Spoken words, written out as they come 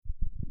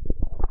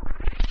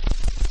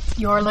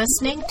You're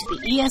listening to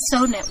the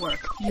ESO Network,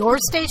 your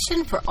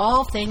station for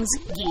all things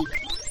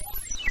geek.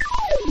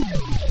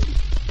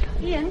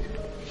 Ian,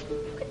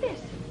 look at this.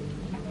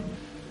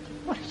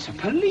 What, it's a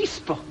police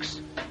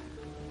box.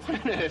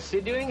 What on earth's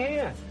he doing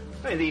here?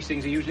 Well, these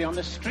things are usually on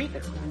the street. I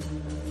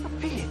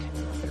feel it.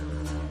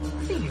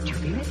 Do you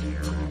feel it?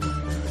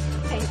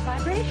 Faint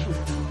vibration.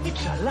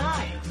 It's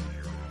alive.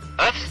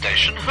 Earth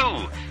Station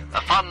Who,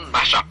 a fun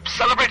mashup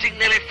celebrating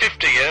nearly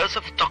 50 years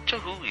of Doctor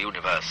Who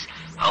universe.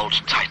 Hold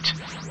tight.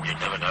 You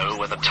never know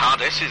where the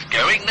TARDIS is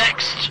going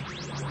next.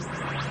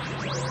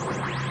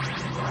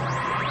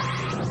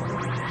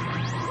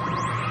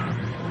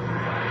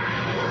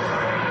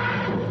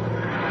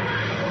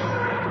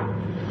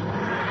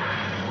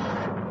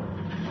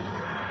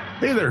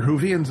 Hey there,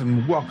 Whovians,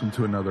 and welcome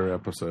to another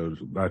episode.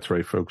 That's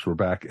right, folks, we're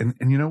back. And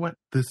you know what?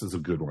 This is a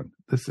good one.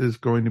 This is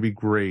going to be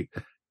great.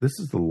 This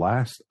is the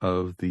last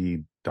of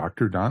the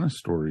Dr. Donna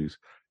stories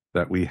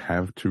that we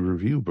have to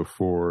review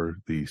before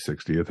the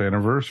 60th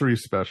anniversary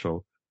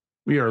special.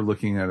 We are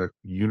looking at a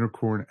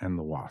Unicorn and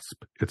the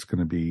Wasp. It's going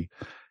to be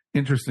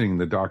interesting.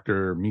 The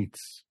Doctor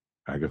meets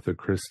Agatha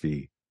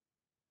Christie.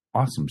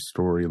 Awesome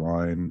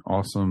storyline,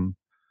 awesome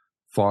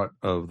thought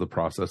of the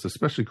process,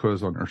 especially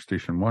because on Earth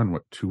Station 1,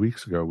 2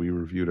 weeks ago, we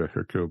reviewed a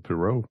Hercule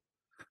Poirot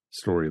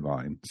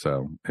storyline.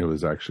 So it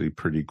was actually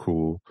pretty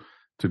cool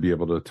to be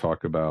able to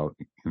talk about,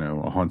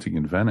 A Haunting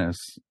in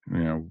Venice,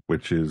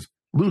 which is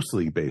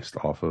loosely based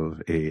off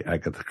of a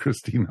Agatha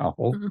Christie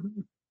novel.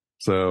 Mm-hmm.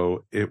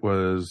 So it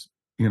was,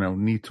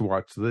 neat to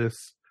watch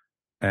this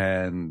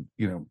and,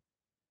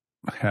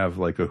 have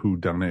like a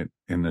whodunit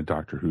in the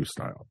Doctor Who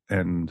style.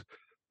 And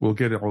we'll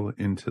get all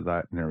into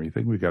that and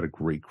everything. We got a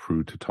great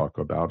crew to talk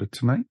about it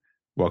tonight.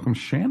 Welcome,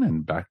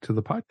 Shannon, back to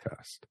the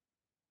podcast.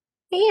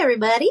 Hey,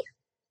 everybody.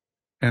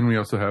 And we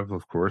also have,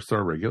 of course,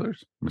 our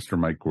regulars, Mr.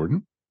 Mike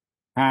Gordon.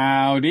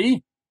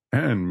 Howdy.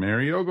 And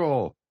Mary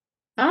Ogle.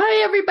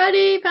 Hi,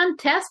 everybody.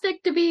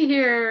 Fantastic to be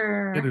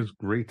here. It is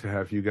great to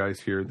have you guys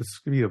here. This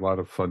is going to be a lot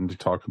of fun to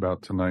talk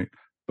about tonight.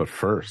 But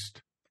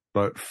first,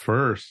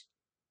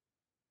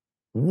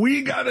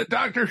 we got a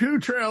Doctor Who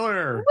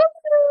trailer.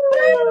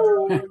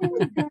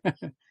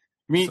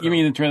 You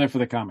mean the trailer for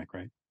the comic,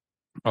 right?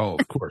 Oh,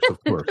 of course.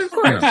 Of course.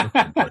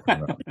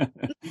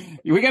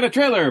 Yeah, we got a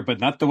trailer, but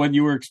not the one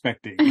you were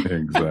expecting.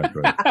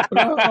 Exactly.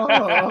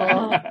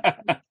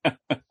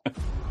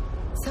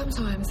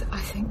 Sometimes I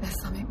think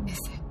there's something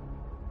missing.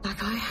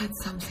 Like I had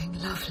something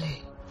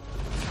lovely.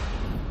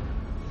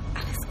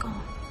 And it's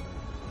gone.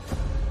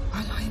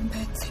 I lie in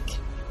bed thinking,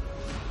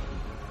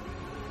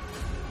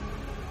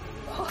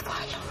 what have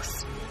I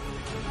lost?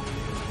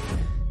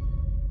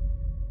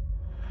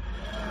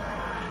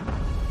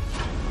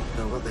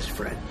 I've got this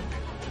friend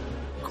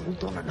called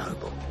Donna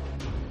Noble.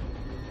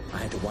 I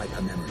had to wipe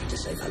her memory to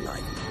save her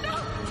life. No!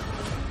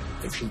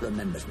 If she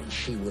remembers me,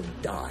 she will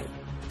die.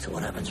 So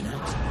what happens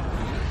next?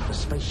 The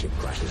spaceship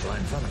crashes right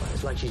in front of her.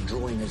 It's like she's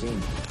drawing us in.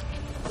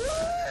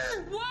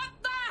 What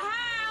the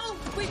hell?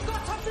 We've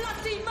got a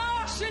bloody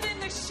Martian in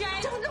the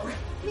shed! Don't look!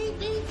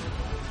 Me!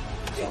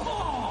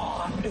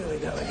 Oh, here we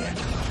go again.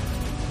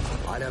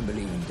 I don't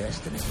believe in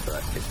destiny,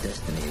 but if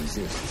destiny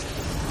exists,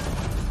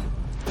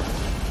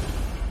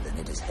 then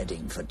it is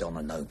heading for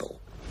Donna Noble.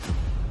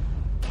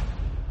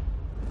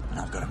 And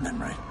I've got a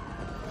memory.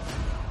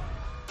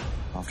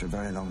 After a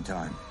very long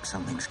time,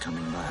 something's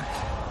coming back.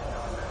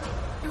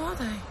 Who are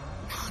they?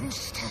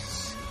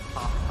 Monsters.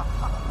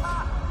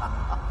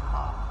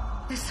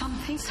 There's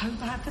something so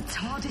bad the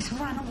TARDIS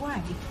ran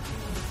away.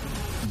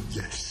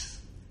 Yes.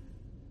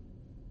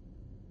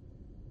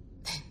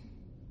 Then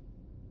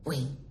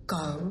we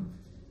go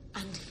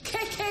and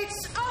Kick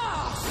its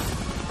ass!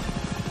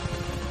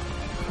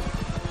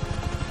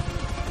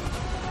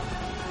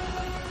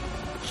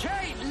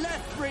 Kate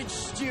Lethbridge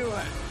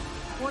Stewart.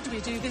 What do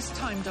we do this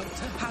time,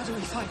 Doctor? How do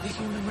we fight the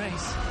human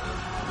race?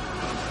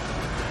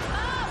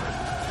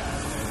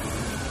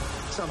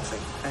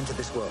 Something entered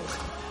this world.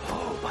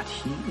 Oh, but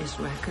he is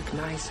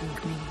recognizing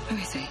me. Who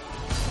is he?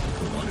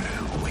 The one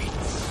who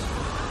waits.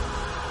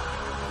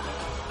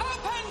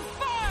 Open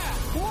fire!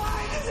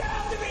 Why does it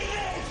have to be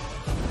this?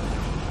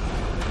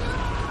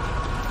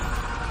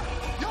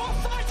 Your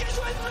fight is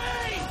with me!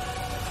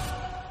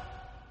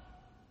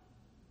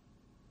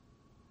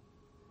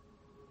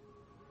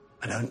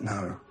 I don't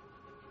know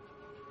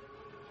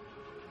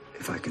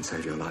if I can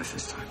save your life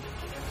this time.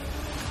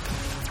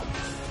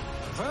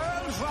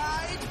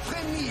 Worldwide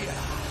premiere.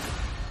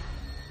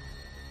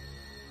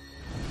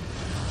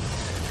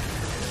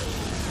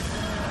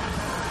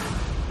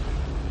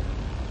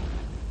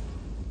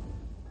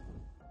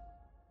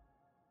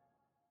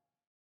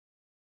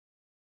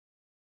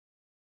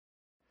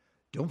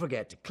 Don't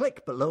forget to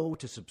click below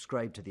to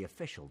subscribe to the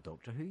official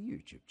Doctor Who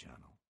YouTube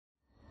channel.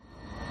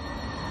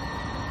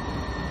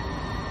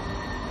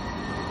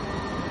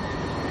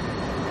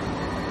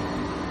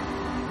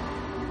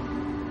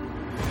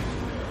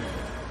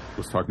 I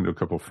was talking to a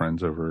couple of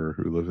friends over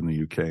who live in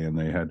the UK, and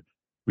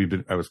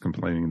I was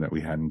complaining that we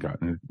hadn't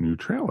gotten a new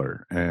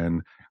trailer,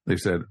 and they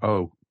said,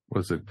 "Oh,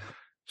 was it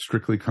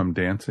Strictly Come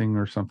Dancing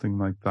or something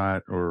like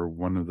that, or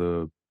one of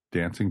the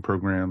dancing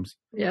programs.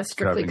 Yeah,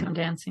 Strictly Come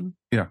Dancing.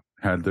 Yeah,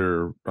 had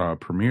their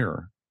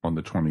premiere on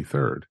the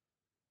 23rd.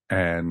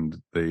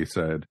 And they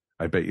said,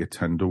 I bet you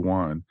 10 to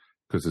 1,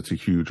 because it's a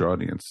huge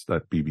audience,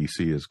 that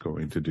BBC is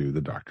going to do the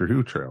Doctor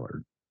Who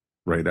trailer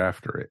right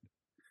after it.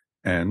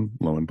 And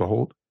lo and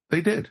behold,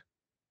 they did,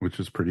 which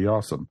is pretty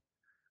awesome.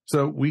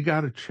 So we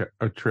got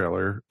a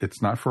trailer.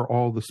 It's not for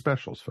all the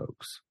specials,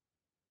 folks,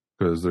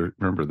 because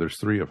remember, there's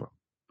 3 of them.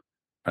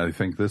 I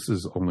think this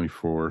is only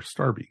for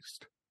Star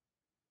Beast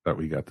that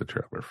we got the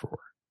trailer for.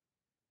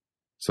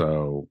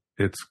 So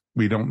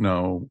we don't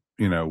know,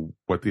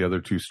 what the other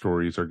 2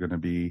 stories are going to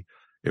be.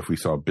 If we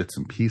saw bits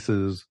and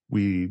pieces,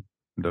 we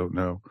don't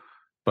know.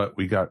 But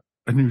we got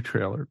a new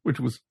trailer, which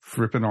was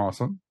frippin'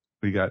 awesome.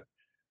 We got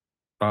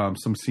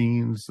some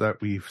scenes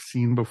that we've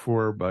seen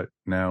before, but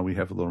now we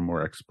have a little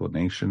more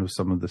explanation of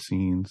some of the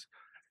scenes.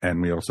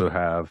 And we also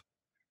have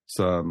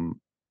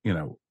some,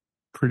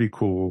 pretty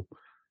cool,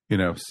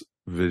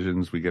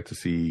 visions. We get to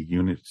see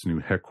Unit's new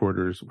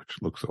headquarters, which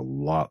looks a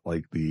lot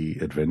like the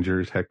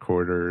Avengers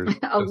headquarters.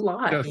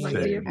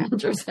 The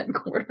Avengers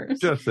headquarters.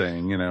 Just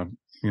saying, now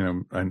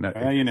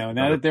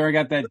that they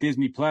got that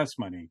Disney Plus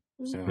money.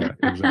 So yeah,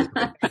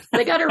 exactly.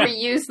 They got to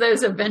reuse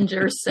those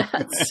Avengers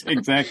sets.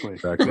 Exactly.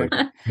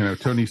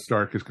 Tony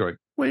Stark is going,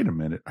 wait a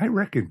minute, I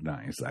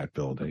recognize that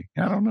building.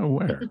 I don't know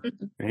where.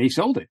 He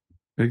sold it.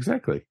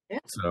 Exactly. Yeah.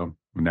 So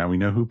now we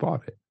know who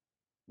bought it.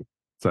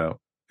 So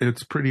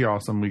it's pretty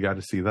awesome. We got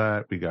to see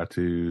that. We got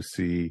to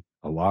see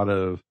a lot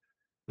of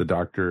the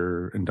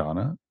Doctor and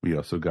Donna. We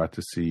also got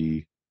to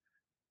see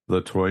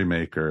the toy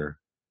maker.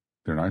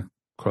 They're not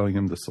calling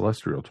him the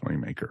Celestial Toy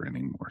Maker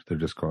anymore. They're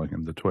just calling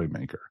him the Toy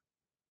Maker.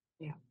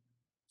 Yeah.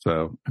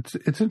 So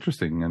it's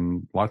interesting,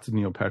 and lots of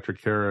Neil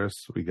Patrick Harris.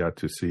 We got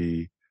to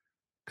see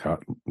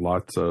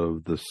lots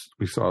of this.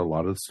 We saw a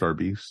lot of Star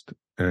Beast,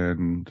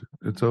 and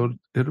it's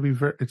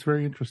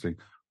very interesting.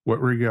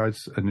 What were your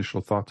guys'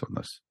 initial thoughts on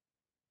this?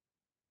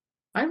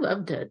 I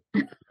loved it.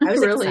 I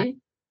was really. excited.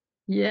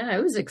 Yeah,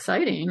 it was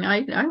exciting.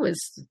 I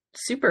was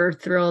super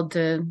thrilled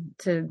to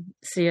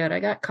see it. I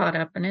got caught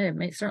up in it.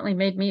 It certainly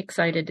made me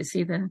excited to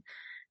see the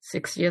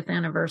 60th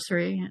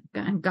anniversary.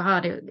 And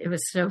God, it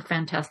was so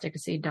fantastic to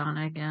see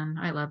Donna again.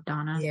 I love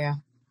Donna. Yeah.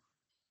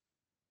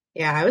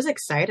 Yeah, I was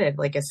excited.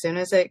 Like, as soon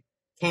as it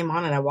came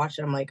on and I watched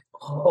it, I'm like,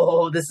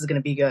 oh, this is going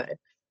to be good.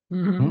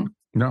 Mm-hmm.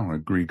 No, I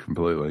agree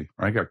completely.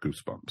 I got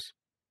goosebumps.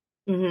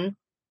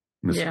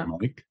 Mm-hmm. Mr.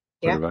 Mike,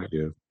 what about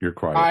you? You're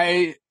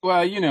quiet.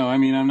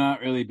 I'm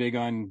not really big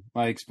on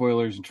like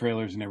spoilers and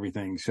trailers and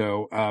everything.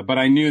 So, but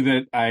I knew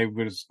that I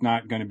was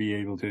not going to be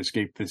able to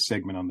escape this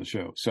segment on the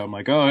show. So I'm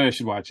like, oh, I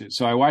should watch it.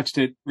 So I watched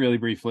it really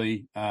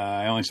briefly.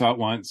 I only saw it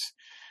once.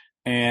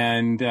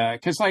 And,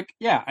 cause I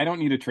don't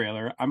need a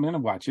trailer. I'm going to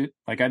watch it.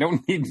 Like, I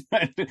don't need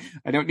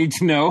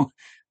to know.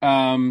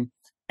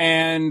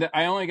 And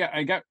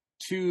I got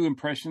 2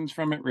 impressions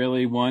from it,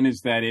 really. One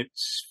is that it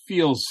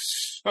feels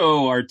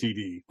so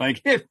RTD. Like,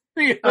 it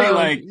really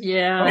I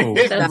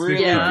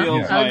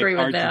agree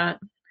with that.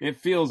 It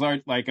feels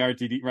like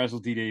RTD.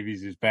 Russell T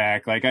Davies is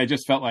back. Like, I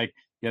just felt like,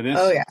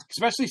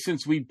 especially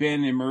since we've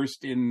been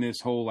immersed in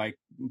this whole like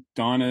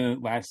Donna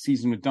last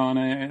season with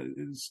Donna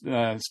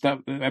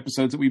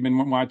episodes that we've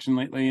been watching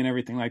lately and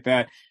everything like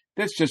that.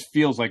 This just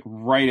feels like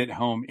right at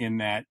home in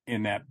that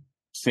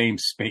same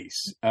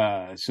space.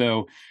 And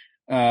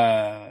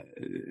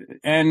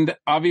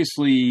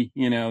obviously,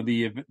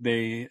 the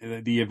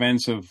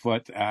events of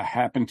what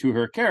happened to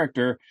her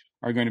character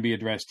are going to be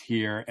addressed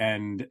here,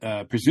 and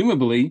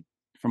presumably,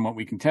 from what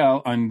we can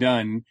tell,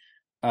 undone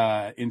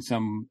in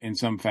some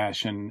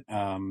fashion,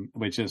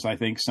 which is, I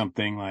think,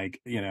 something like,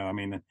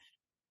 if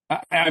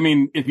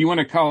you want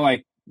to call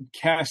like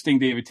casting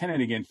David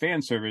Tennant again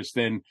fan service,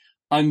 then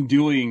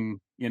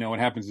undoing what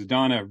happens to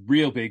Donna,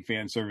 real big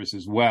fan service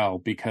as well,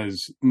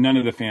 because none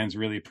of the fans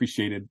really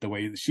appreciated the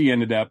way that she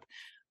ended up,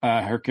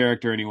 her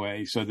character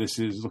anyway. So this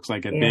looks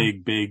like a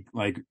big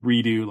like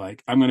redo.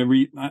 Like, I'm going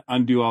to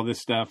undo all this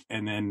stuff,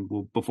 and then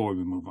before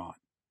we move on.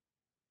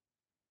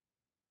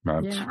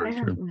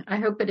 I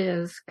hope it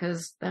is,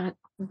 because that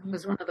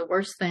was one of the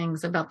worst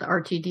things about the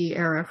RTD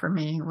era for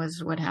me,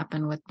 was what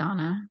happened with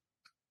Donna.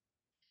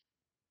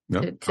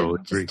 Yep, to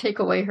just take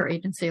away her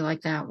agency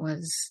like that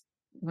was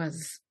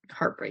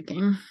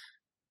heartbreaking.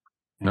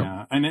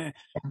 Yeah, and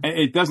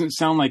it doesn't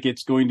sound like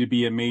it's going to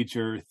be a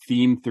major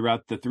theme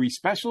throughout the 3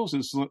 specials.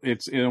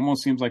 It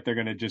almost seems like they're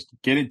going to just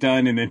get it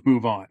done and then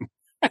move on.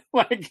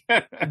 Like,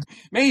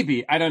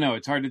 maybe, I don't know.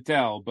 It's hard to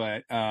tell,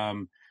 but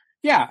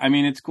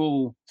it's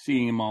cool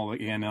seeing them all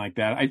again like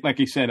that. Like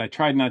you said, I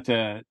tried not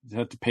to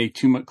pay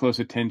too much close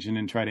attention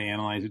and try to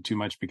analyze it too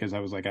much, because I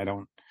was like, I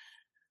don't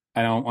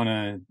want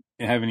to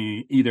have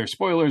any either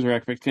spoilers or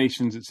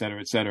expectations, et cetera,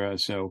 et cetera.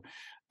 So,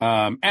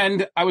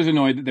 and I was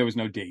annoyed that there was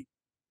no date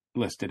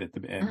listed at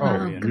the end.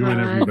 Oh, you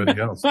and everybody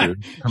else,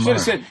 dude.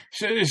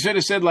 Should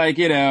have said like,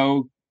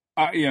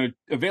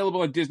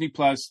 available on Disney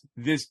Plus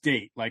this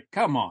date. Like,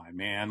 come on,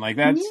 man. Like,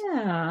 that's,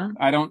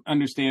 I don't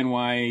understand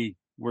why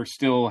we're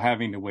still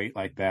having to wait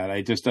like that.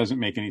 It just doesn't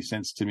make any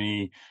sense to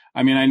me.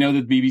 I mean, I know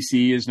that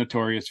BBC is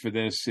notorious for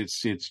this.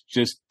 It's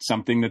just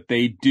something that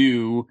they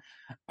do.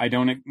 I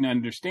don't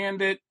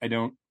understand it. I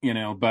don't,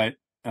 but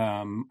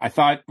I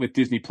thought with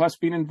Disney Plus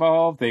being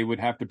involved, they would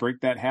have to break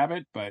that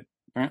habit, but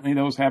apparently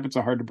those habits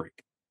are hard to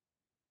break.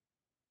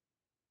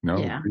 No.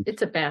 Yeah,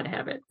 it's a bad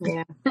habit.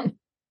 Yeah.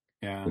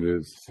 Yeah. It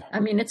is. I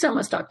mean, it's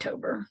almost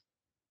October.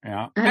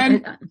 Yeah.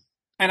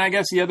 And I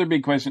guess the other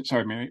big question,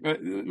 sorry, Mary,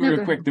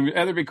 real quick, the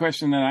other big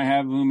question that I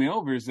have looming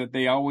over is that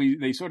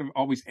they sort of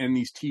always end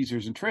these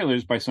teasers and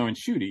trailers by showing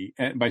Shooty,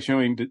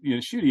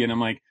 Shooty. And I'm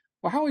like,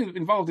 well, how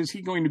involved is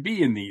he going to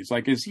be in these?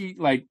 Like, is he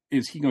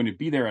going to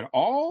be there at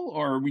all?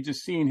 Or are we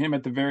just seeing him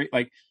at the very,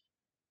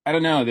 I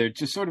don't know. There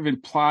just sort of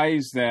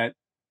implies that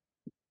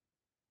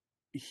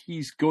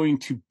he's going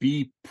to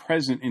be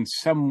present in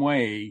some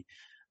way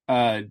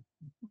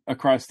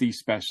across these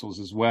specials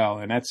as well.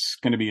 And that's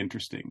going to be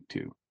interesting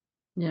too.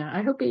 Yeah,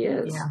 I hope he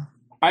is. Yeah.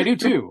 I do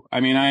too. I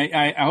mean,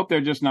 I hope they're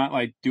just not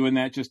doing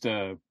that just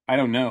I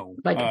don't know.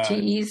 Like a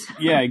tease.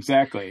 Yeah,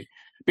 exactly.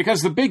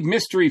 Because the big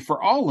mystery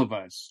for all of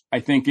us, I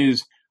think,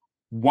 is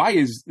why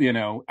is,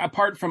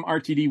 apart from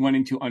RTD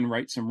wanting to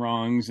unright some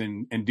wrongs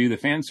and do the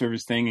fan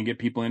service thing and get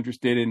people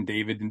interested in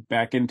David and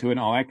back into it and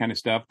all that kind of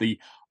stuff, the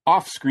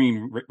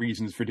off-screen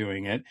reasons for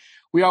doing it,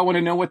 we all want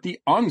to know what the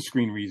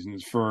on-screen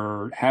reasons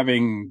for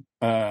having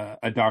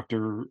a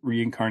doctor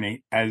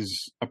reincarnate as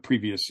a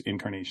previous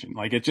incarnation.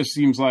 It just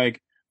seems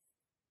like,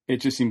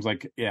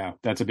 yeah,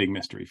 that's a big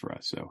mystery for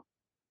us. So,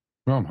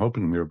 well, I'm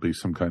hoping there'll be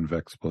some kind of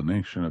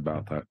explanation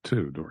about that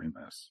too during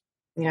this.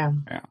 Yeah.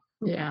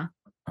 Yeah.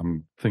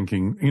 I'm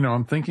thinking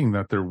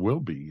that there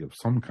will be of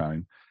some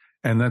kind.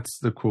 And that's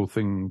the cool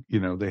thing.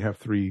 They have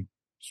 3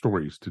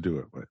 stories to do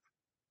it with.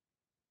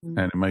 Mm-hmm.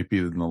 And it might be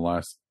in the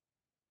last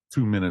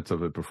 2 minutes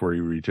of it before he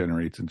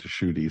regenerates into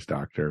Shooty's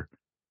doctor.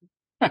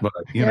 But,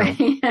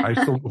 I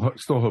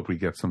still hope we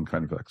get some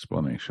kind of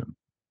explanation.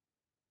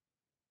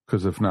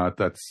 Because if not,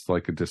 that's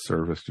like a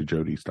disservice to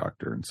Jodie's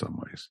doctor in some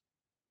ways.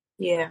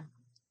 Yeah.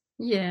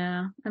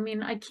 Yeah. I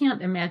mean, I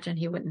can't imagine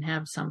he wouldn't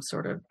have some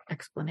sort of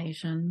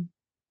explanation,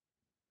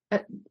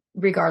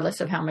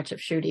 regardless of how much of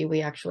Shooty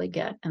we actually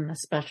get in the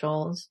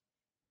specials.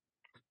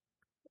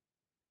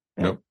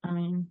 But, nope. I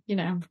mean,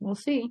 we'll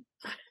see.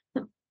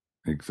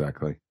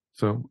 Exactly.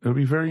 So it'll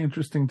be very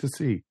interesting to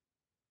see.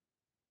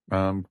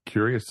 I'm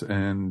curious,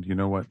 and you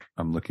know what?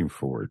 I'm looking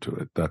forward to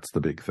it. That's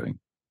the big thing.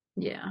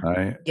 Yeah.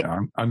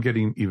 I'm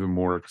getting even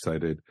more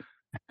excited,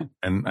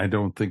 and I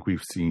don't think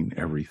we've seen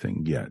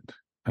everything yet.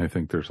 I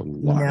think there's a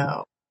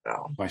lot.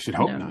 No. I should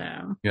hope not.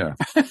 No. Yeah.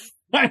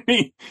 I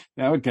mean,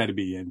 that would kind of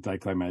be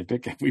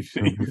anticlimactic if we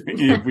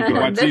could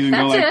watch these and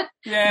go it.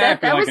 yeah,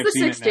 that was the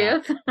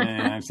 60th.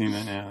 Yeah, I've seen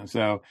that now.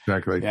 So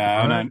exactly.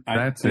 Yeah,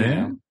 that's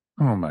it.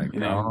 Oh my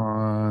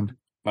God.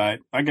 But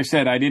like I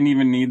said, I didn't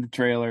even need the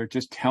trailer.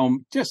 Just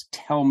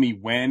tell me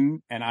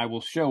when, and I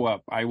will show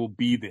up. I will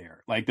be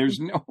there. There's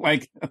no I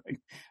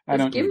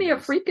don't give me a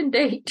freaking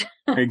date.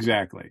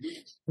 Exactly.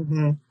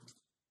 Mm-hmm.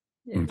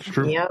 It's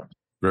true. Yep.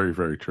 Very,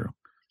 very true.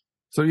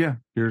 So yeah,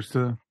 here's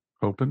to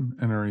hoping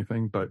and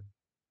everything. But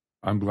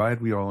I'm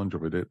glad we all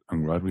enjoyed it.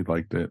 I'm glad we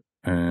liked it.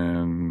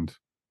 And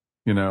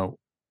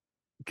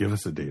give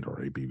us a date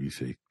already,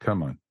 BBC.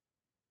 Come on.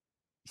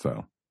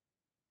 So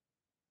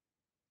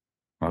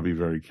I'll be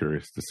very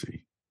curious to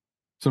see.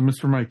 So,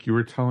 Mr. Mike, you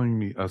were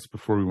telling us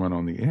before we went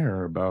on the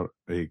air about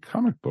a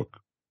comic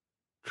book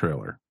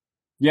trailer.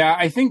 Yeah,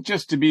 I think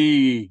just to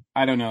be,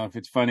 I don't know if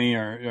it's funny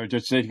or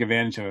just to take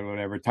advantage of it or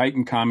whatever,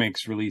 Titan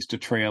Comics released a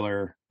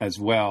trailer as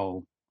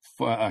well,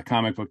 a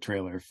comic book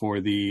trailer for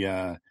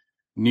the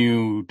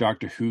new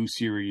Doctor Who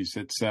series.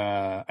 It's,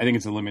 I think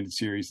it's a limited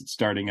series that's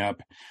starting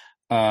up.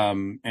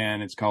 And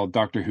it's called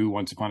Doctor Who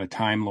Once Upon a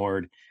Time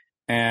Lord.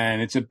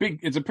 And it's a pretty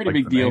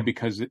big deal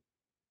because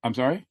I'm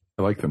sorry?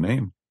 I like the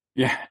name.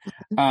 Yeah.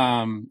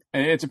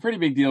 It's a pretty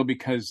big deal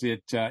because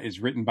it is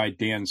written by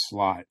Dan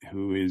Slott,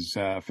 who is,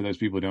 for those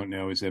people who don't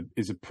know, is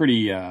a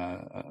pretty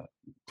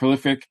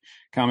prolific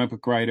comic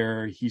book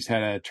writer. He's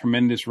had a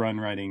tremendous run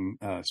writing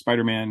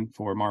Spider-Man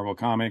for Marvel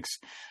Comics.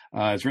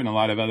 He's written a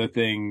lot of other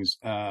things.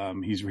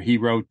 He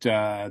wrote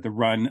the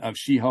run of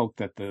She-Hulk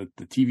that the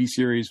TV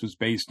series was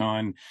based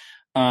on.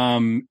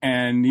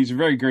 And he's a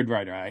very good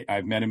writer.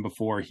 I've met him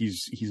before.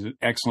 He's an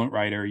excellent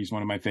writer. He's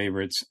one of my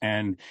favorites,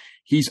 and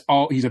he's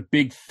a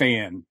big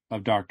fan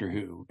of Doctor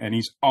Who. And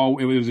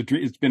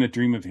it's been a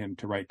dream of him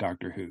to write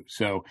Doctor Who.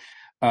 So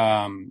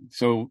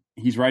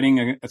he's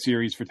writing a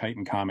series for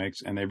Titan Comics,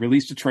 and they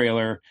released a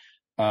trailer.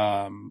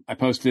 I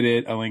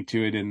posted a link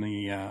to it in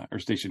the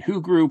Earth Station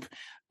Who group.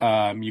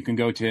 You can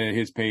go to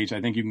his page.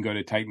 I think you can go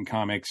to Titan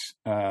Comics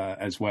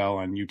as well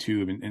on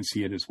YouTube and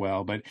see it as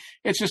well. But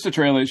it's just a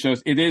trailer.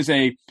 It is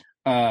a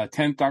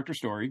 10th Doctor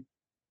story,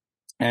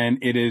 and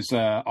it is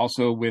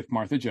also with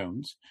Martha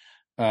Jones.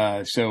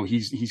 So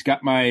he's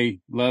got my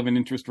love and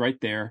interest right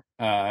there.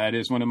 It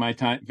is one of my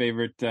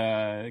favorite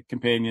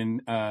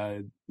companion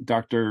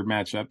Doctor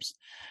matchups.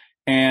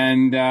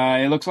 And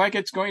it looks like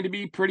it's going to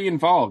be pretty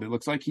involved. It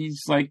looks like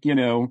he's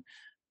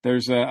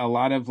there's a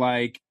lot of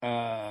like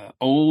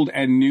old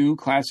and new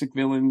classic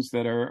villains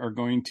that are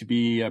going to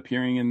be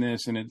appearing in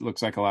this, and it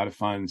looks like a lot of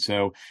fun.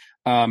 So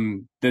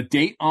the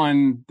date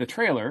on the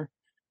trailer,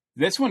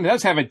 this one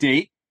does have a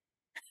date.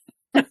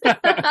 The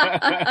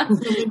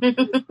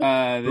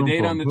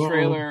date on the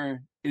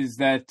trailer is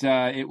that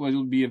it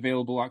will be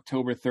available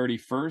October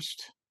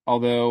 31st,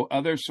 although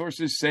other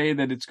sources say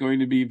that it's going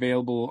to be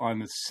available on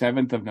the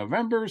 7th of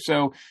November.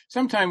 So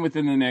sometime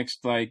within the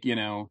next,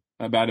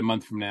 about a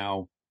month from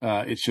now,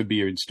 it should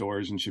be in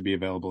stores and should be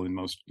available in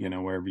most,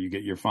 wherever you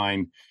get your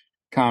fine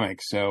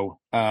comics. So,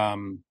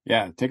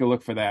 take a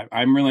look for that.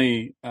 I'm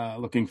really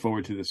looking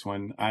forward to this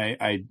one.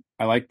 I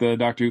like the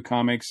Doctor Who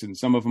comics, and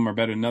some of them are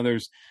better than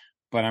others,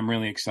 but I'm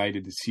really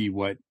excited to see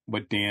what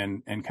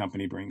Dan and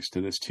company brings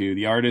to this too.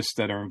 The artists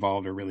that are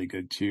involved are really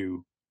good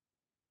too.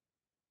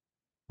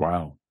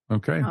 Wow.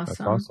 Okay. Awesome.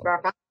 That's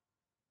awesome.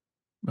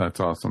 That's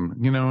awesome.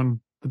 And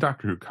the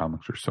Doctor Who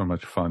comics are so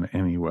much fun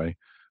anyway.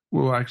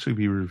 We'll actually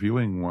be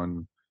reviewing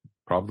one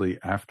probably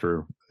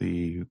after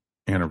the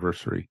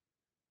anniversary.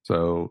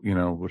 So,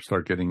 we'll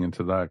start getting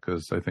into that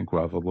because I think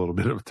we'll have a little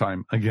bit of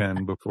time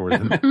again before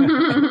the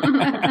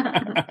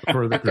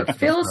Christmas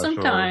fill some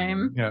special.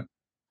 time. Yeah.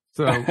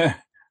 So,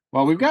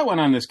 well, we've got one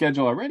on the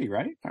schedule already,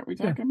 right? Aren't we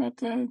talking about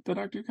the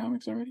Doctor Who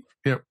comics already?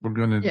 Yeah, we're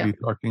going to be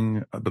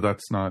talking, but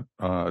that's not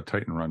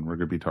Titan Run. We're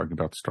going to be talking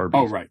about Starbase.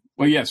 Oh, right.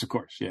 Well, yes, of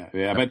course. Yeah.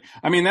 But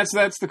I mean, that's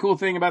the cool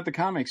thing about the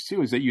comics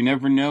too, is that you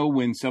never know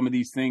when some of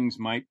these things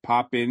might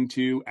pop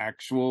into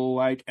actual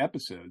like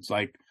episodes.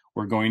 Like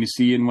we're going to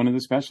see in one of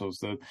the specials.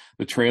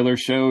 The trailer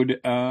showed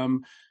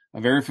a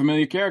very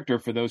familiar character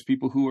for those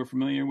people who are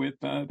familiar with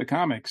the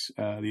comics,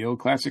 the old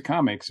classic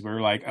comics.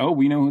 We're like, oh,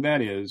 we know who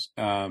that is.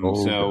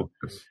 So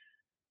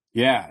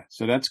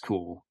that's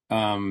cool.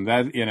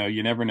 That,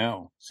 you never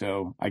know.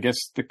 So I guess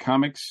the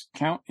comics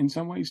count in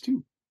some ways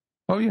too.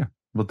 Oh yeah.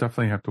 We'll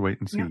definitely have to wait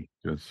and see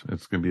because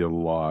it's going to be a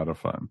lot of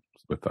fun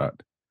with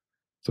that.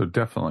 So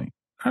definitely.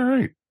 All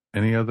right.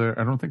 Any other,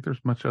 I don't think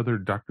there's much other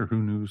Doctor Who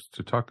news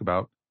to talk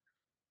about.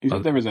 Did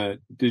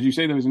you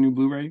say there was a new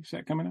Blu-ray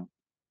set coming out?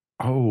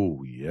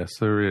 Oh, yes,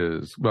 there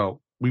is.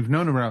 Well, we've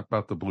known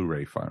about the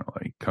Blu-ray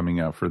finally coming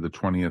out for the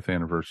 20th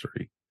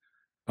anniversary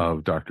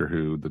of Doctor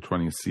Who, the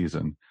 20th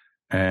season.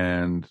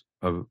 And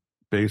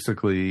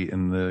basically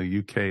in the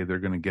UK, they're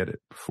going to get it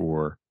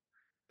before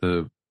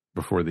the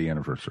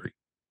anniversary,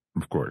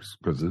 of course,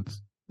 because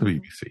it's the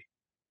BBC.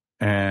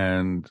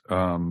 And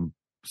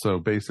so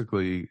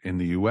basically in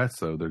the US,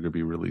 though, they're going to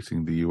be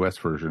releasing the US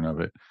version of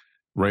it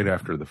right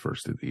after the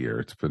first of the year.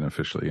 It's been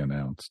officially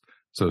announced.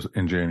 So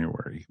in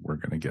January, we're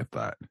going to get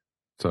that.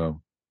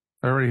 So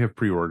I already have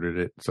pre-ordered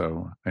it.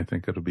 So I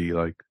think it'll be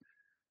like,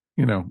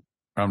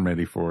 I'm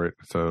ready for it.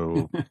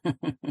 So,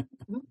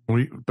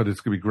 but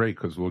it's going to be great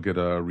because we'll get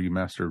a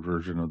remastered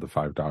version of the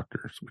 5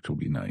 Doctors, which will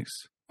be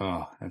nice.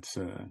 Oh, that's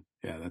a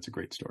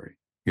great story.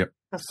 Yep.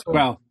 That's cool.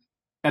 Well,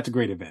 that's a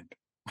great event.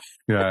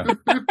 Yeah.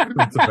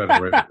 That's a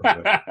better way to put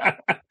it.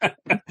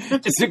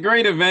 It's a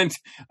great event,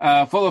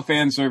 full of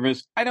fan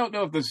service. I don't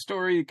know if the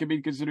story can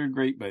be considered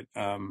great, but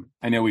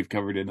I know we've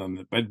covered it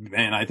but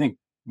man, I think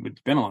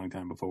it's been a long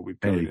time before we've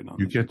covered it on.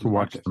 You get to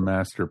watch the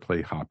Master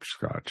play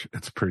hopscotch.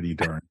 It's pretty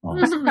darn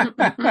awesome.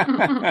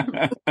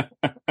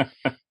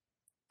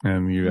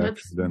 And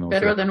that's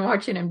better than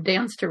watching him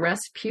dance to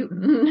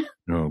Rasputin.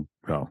 Oh,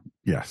 well,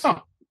 yes.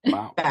 Oh,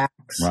 wow.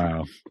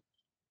 Wow.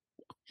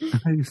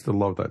 I used to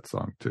love that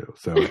song too.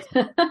 So,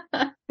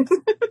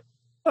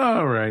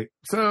 all right.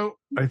 So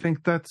I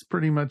think that's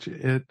pretty much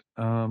it.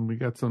 We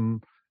got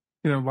some,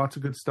 lots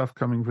of good stuff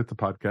coming with the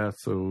podcast.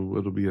 So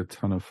it'll be a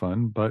ton of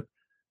fun, but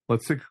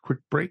let's take a quick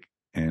break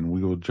and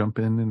we will jump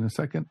in a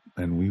second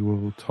and we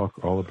will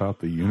talk all about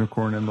the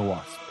Unicorn and the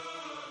Wasp.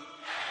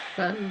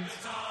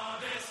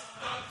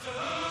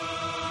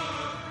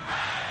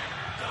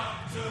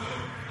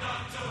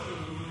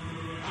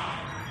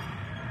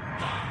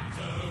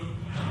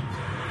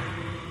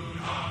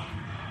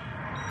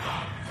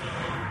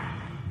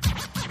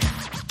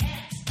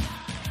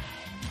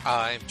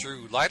 I'm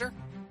Drew Leiter.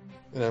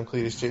 And I'm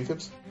Cletus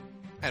Jacobs.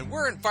 And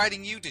we're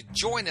inviting you to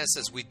join us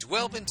as we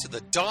delve into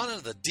the dawn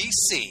of the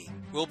DC.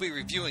 We'll be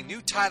reviewing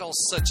new titles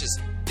such as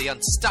The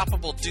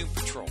Unstoppable Doom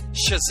Patrol,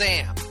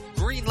 Shazam,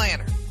 Green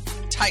Lantern,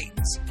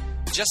 Titans,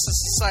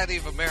 Justice Society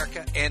of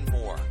America, and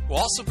more. We'll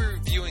also be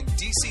reviewing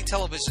DC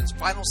Television's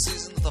final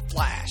season of The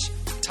Flash,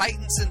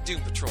 Titans, and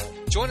Doom Patrol.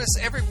 Join us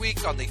every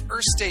week on the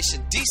Earth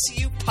Station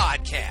DCU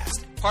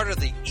podcast, part of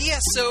the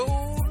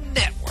ESO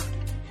Network.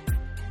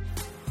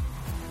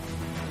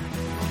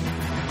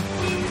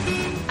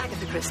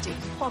 Agatha Christie.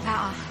 What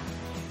about her?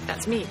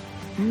 That's me.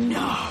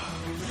 No.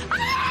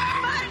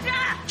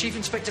 Chief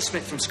Inspector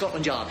Smith from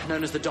Scotland Yard,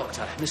 known as the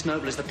Doctor. Miss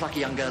Noble is the plucky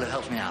young girl who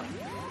helped me out.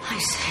 I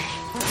see.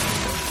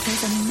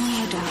 There's a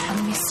murder,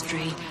 a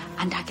mystery,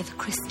 and Agatha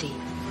Christie.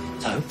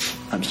 So,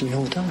 I'm seeing you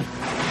all the time.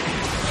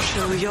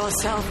 Show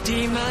yourself,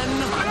 demon.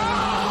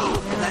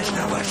 Oh, there's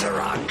nowhere to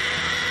run.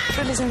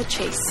 Thrill is in the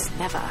chase,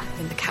 never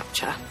in the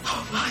capture.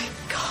 Oh my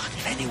God.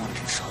 If anyone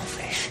can solve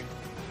this,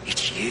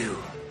 it's you.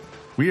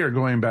 We are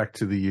going back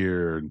to the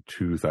year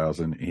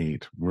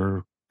 2008.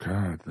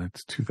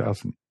 That's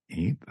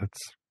 2008. That's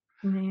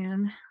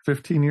Man,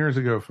 15 years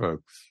ago,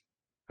 folks.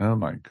 Oh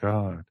my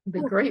God.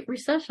 the Great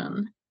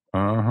Recession.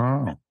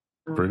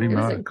 Pretty It was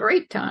much. a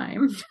great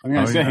time. I'm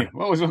going to say,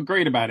 what was so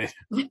great about it?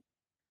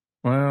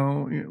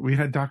 Well, we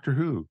had Doctor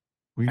Who.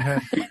 We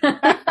had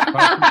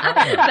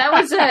that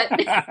was it.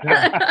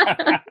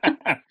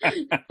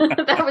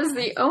 That was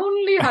the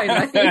only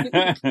highlight.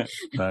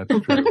 That's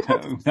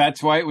true.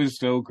 That's why it was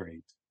so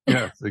great.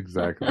 Yes,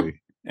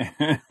 exactly.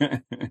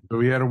 So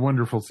we had a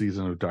wonderful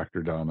season of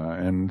Dr. Donna,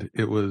 and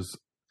this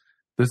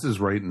is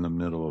right in the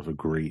middle of a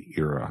great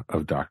era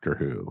of Doctor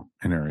Who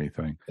and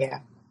everything.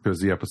 Yeah. Because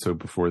the episode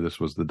before this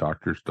was The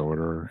Doctor's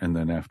Daughter, and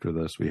then after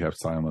this we have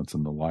Silence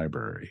in the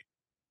Library.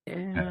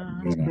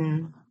 Yeah.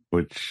 And,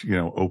 which,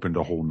 opened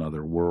a whole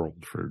nother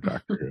world for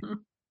Doctor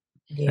Who.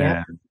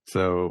 Yeah. And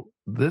so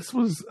this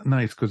was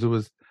nice because it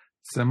was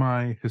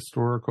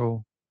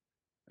semi-historical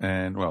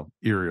and,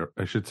 era,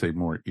 I should say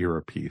more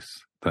era piece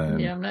than.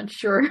 Yeah, I'm not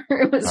sure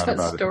it was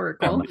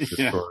historical.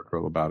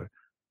 Historical about it.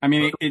 I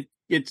mean,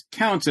 it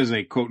counts as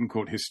a quote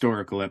unquote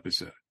historical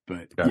episode,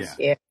 but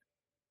yeah.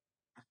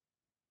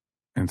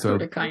 And so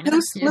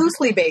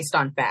loosely based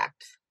on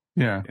fact.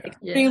 Yeah.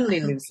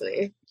 Extremely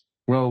loosely.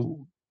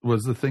 Well,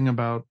 was the thing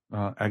about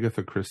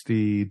Agatha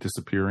Christie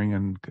disappearing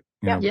and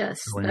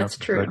yes, that's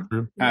true. That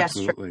true?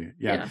 Absolutely.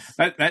 Yeah.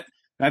 Yes.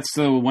 That's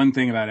the one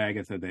thing about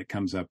Agatha that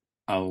comes up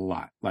a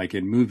lot. Like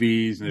in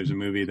movies, there's a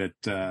movie that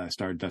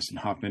starred Dustin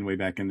Hoffman way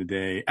back in the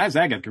day as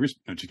Agatha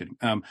Christie. No, just kidding.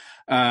 It's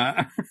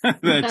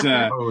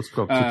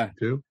called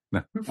 62?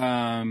 No.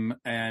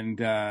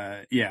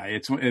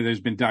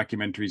 There's been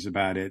documentaries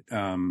about it.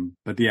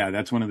 But yeah,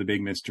 that's one of the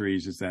big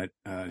mysteries is that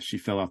she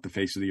fell off the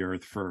face of the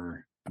earth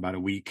for about a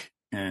week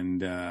and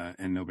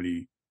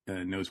nobody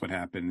knows what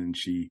happened, and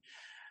she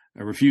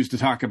refused to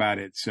talk about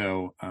it.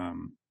 So a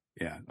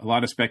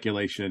lot of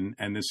speculation.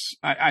 And this,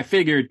 I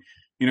figured,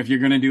 if you're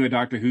going to do a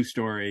Doctor Who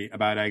story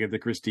about Agatha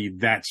Christie,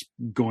 that's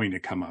going to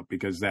come up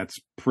because that's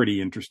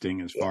pretty interesting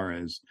as far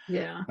as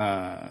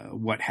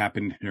what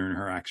happened during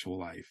her actual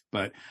life.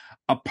 But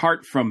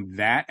apart from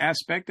that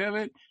aspect of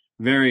it,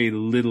 very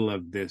little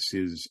of this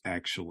is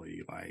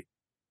actually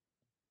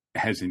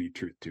has any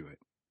truth to it.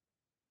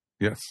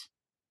 Yes.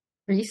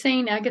 Are you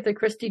saying Agatha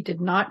Christie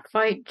did not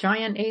fight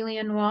giant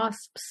alien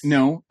wasps?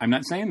 No, I'm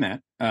not saying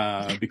that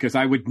because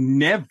I would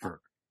never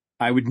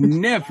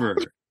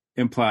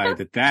imply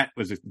that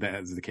was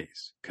the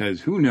case,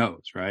 because who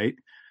knows, right?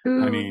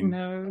 Who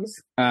knows?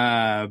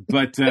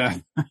 But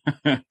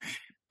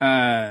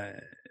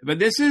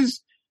this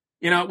is,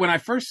 when I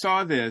first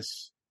saw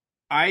this,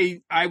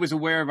 I was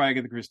aware of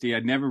Agatha Christie.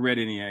 I'd never read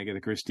any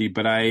Agatha Christie,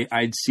 but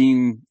I'd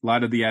seen a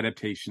lot of the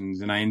adaptations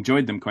and I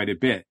enjoyed them quite a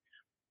bit.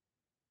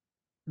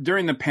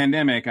 During the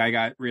pandemic, I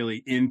got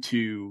really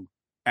into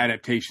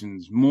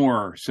adaptations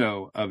more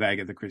so of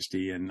Agatha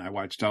Christie, and I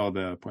watched all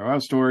the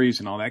Poirot stories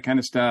and all that kind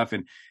of stuff,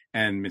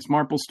 and Miss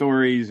Marple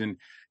stories, and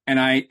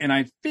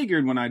I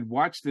figured when I'd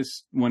watch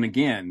this one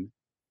again,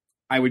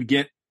 I would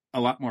get a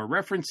lot more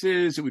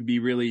references. It would be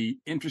really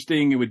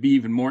interesting. It would be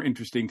even more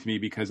interesting to me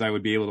because I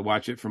would be able to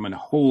watch it from a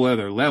whole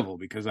other level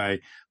because I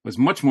was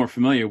much more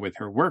familiar with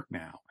her work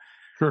now.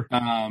 Sure.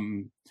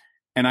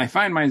 And I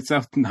find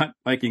myself not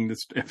liking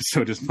this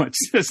episode as much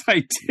as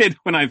I did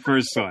when I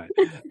first saw it.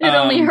 It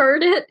only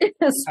heard it.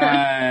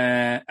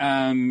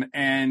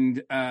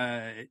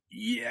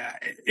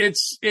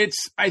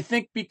 It's I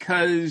think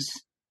because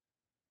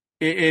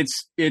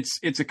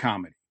it's a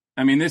comedy.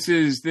 I mean, this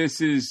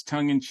is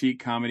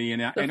tongue-in-cheek comedy,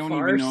 and I don't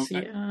even know,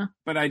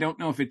 but I don't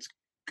know if it's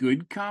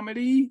good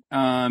comedy.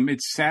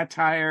 It's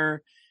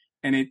satire,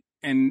 and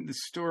the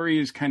story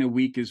is kind of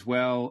weak as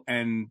well.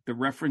 And the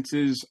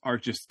references are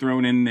just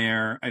thrown in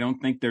there. I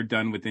don't think they're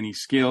done with any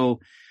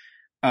skill.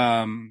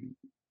 I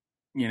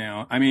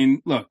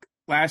mean, look,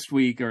 last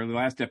week or the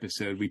last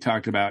episode, we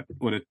talked about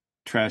what a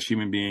trash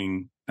human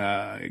being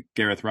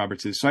Gareth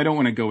Roberts is. So I don't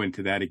want to go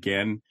into that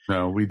again.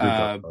 No, we did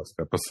that last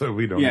episode.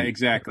 We don't. Yeah,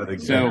 exactly.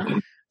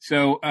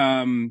 So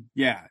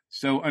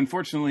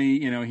unfortunately,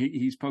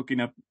 he's poking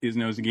up his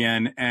nose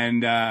again.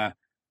 And,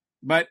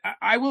 but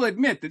I will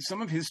admit that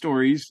some of his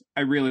stories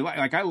I really like.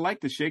 Like, I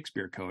like the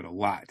Shakespeare Code a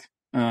lot.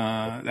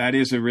 That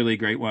is a really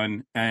great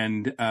one.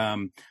 And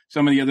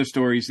some of the other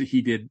stories that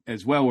he did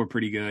as well were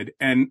pretty good.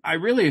 And I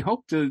really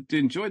hope to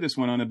enjoy this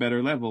one on a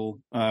better level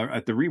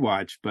at the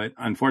rewatch. But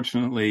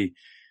unfortunately,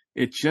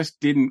 it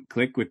just didn't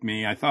click with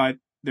me. I thought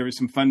there were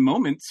some fun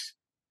moments,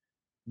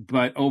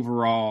 but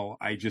overall,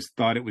 I just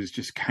thought it was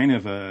just kind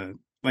of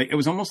it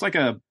was almost like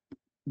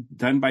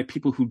done by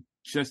people who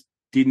just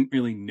didn't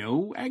really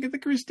know Agatha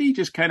Christie,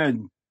 just kind of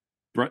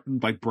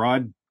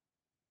broad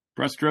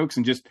brushstrokes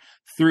and just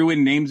threw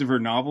in names of her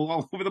novel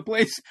all over the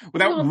place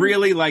without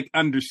really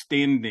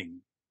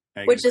understanding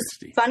Agatha Which is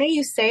Christie. Funny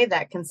you say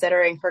that,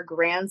 considering her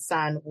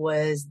grandson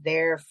was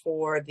there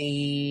for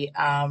the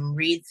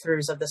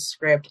read-throughs of the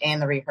script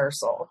and the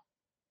rehearsal.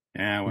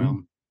 Yeah,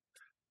 well,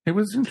 It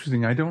was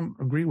interesting. I don't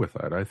agree with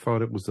that. I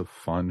thought it was a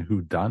fun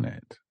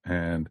whodunit.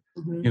 And,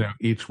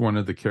 each one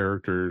of the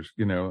characters,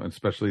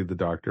 especially the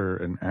Doctor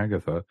and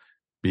Agatha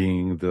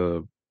being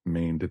the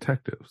main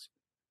detectives.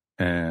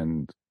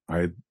 And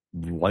I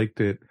liked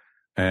it.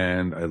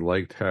 And I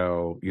liked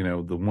how,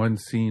 the one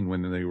scene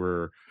when they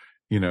were,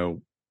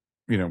 in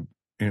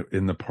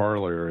the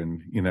parlor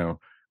and,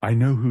 I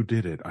know who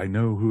did it. I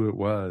know who it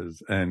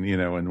was. And,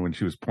 and when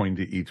she was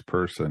pointing to each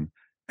person.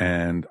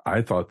 And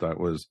I thought that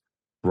was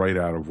right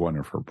out of one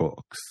of her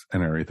books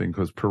and everything,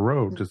 because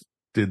Perot just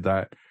did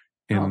that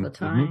in all the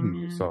time.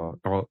 movie we saw,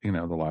 all, the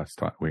last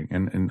time,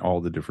 and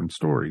all the different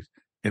stories.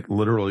 It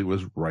literally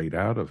was right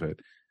out of it.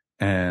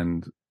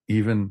 And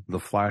even the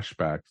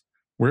flashbacks,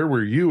 where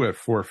were you at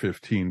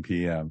 4:15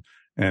 p.m.?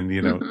 And,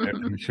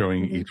 and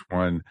showing each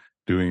one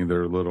doing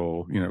their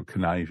little,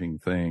 conniving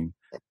thing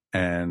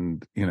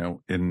and,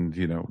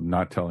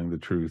 not telling the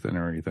truth and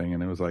everything.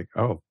 And it was like,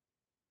 oh,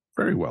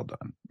 very well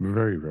done.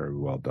 Very, very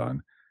well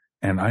done.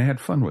 And I had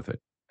fun with it.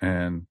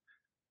 And,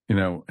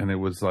 and it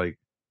was like,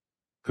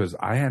 because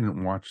I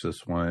hadn't watched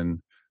this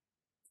one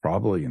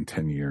probably in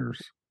 10 years.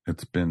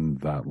 It's been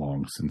that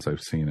long since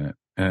I've seen it.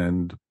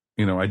 And,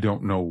 I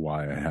don't know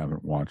why I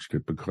haven't watched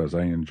it, because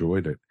I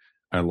enjoyed it.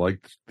 I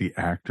liked the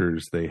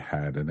actors they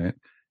had in it.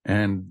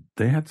 And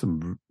they had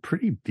some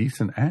pretty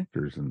decent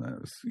actors in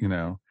this.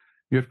 You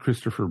have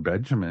Christopher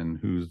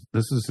Benjamin,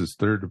 this is his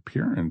third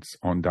appearance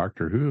on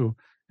Doctor Who.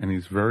 And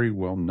he's very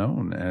well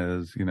known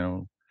as,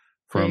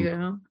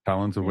 from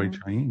Talons of Wei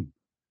Chiang,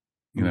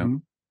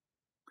 and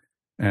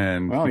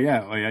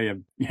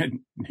you had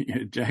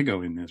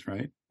Jago in this,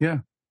 right? Yeah,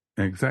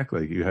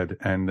 exactly. You had,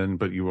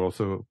 but you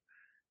also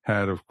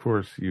had, of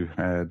course,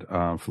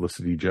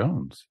 Felicity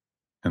Jones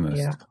in this.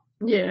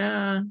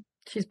 Yeah,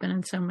 she's been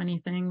in so many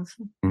things.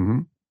 Mm-hmm.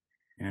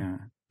 Yeah,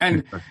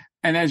 and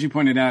as you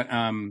pointed out,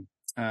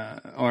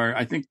 or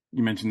I think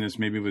you mentioned this,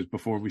 maybe it was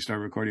before we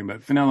started recording,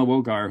 but Fenella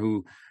Wogar,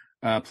 who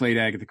played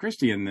Agatha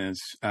Christie in this,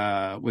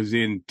 was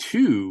in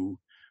 2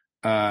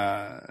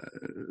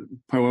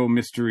 Poirot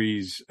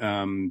mysteries,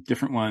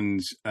 different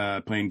ones,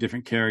 playing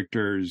different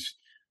characters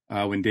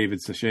when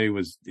David Suchet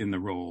was in the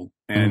role.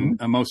 And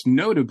most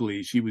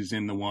notably, she was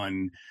in the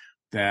one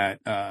that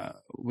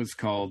was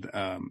called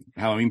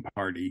Halloween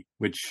Party,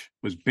 which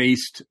was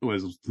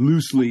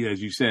loosely,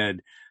 as you said,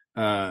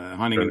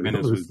 Haunting in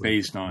Venice was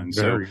based on.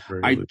 Very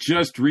I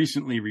just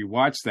recently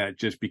rewatched that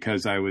just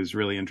because I was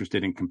really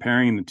interested in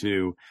comparing the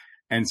two.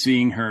 And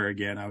seeing her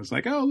again, I was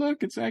like, "Oh,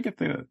 look, it's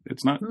Agatha.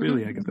 It's not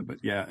really Agatha, but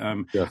yeah."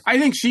 Yes. I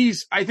think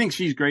she's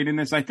great in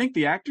this. I think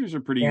the actors are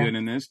pretty good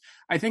in this.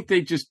 I think they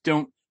just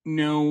don't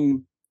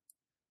know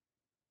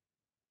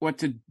what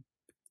to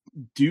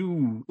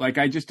do. Like,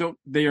 I just don't.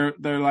 They're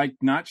like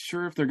not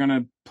sure if they're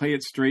gonna play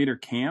it straight or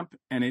camp,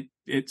 and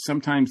it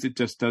sometimes it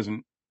just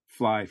doesn't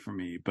fly for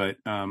me. But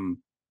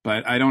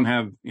I don't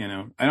have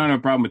a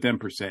problem with them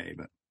per se,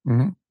 but.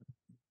 Mm-hmm.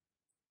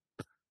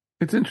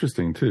 It's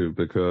interesting too,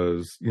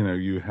 because,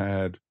 you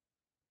had,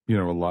 a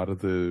lot of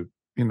the,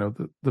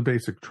 the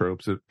basic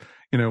tropes that,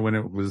 when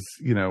it was,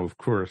 of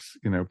course,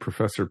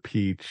 Professor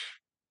Peach,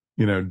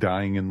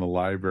 dying in the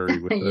library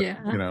with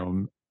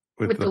the,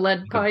 with the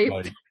lead pipe.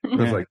 It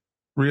was like,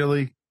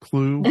 really?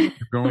 Clue? You're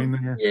going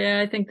there?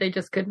 Yeah, I think they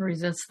just couldn't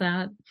resist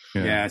that.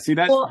 Yeah. See,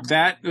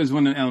 that was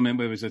one element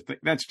where it was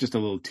that's just a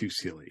little too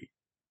silly.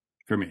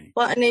 For me.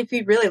 Well, and if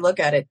you really look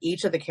at it,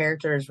 each of the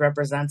characters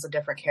represents a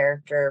different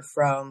character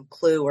from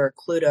Clue or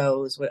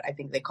Cluedo is what I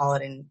think they call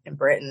it in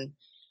Britain.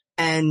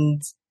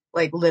 And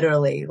like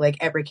literally, like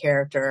every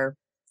character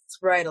is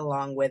right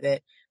along with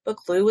it. But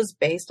Clue was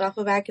based off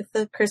of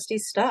Agatha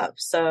Christie's stuff.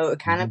 So it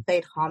kind of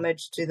paid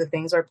homage to the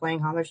things that are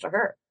playing homage to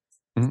her.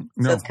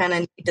 Mm-hmm. So it's kind of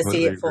neat to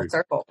see it full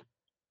circle.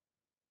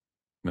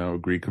 No,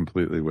 agree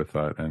completely with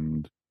that.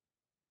 And,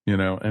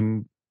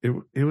 and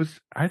it was,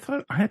 I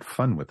thought I had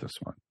fun with this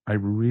one. I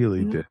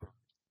really did.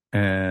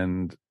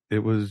 And it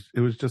was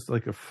just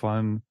like a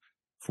fun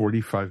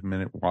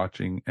 45-minute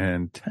watching,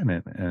 and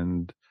Tennant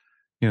and,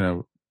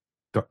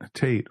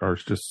 Tate are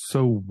just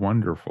so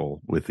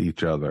wonderful with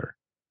each other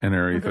and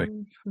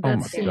everything.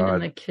 That scene in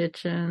the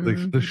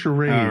kitchen. The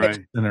charades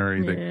and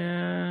everything.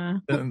 Yeah.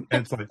 And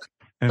it's like,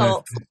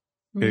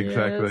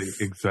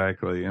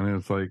 exactly. And it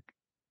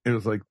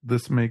was like,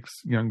 this makes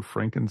young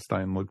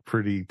Frankenstein look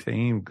pretty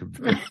tame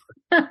compared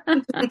to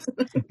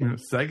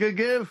Sega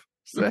give.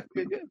 So,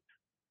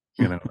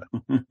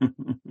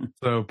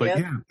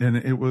 but and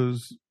it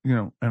was,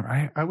 and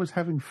I was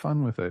having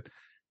fun with it,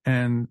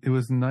 and it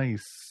was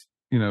nice,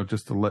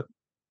 just to let,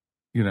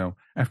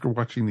 after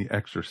watching The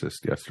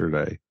Exorcist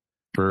yesterday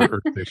for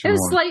Earth Station it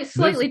was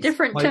slightly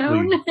different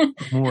tone,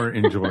 more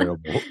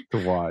enjoyable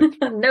to watch.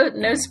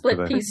 No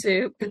split pea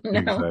soup.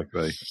 No.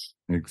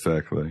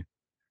 Exactly.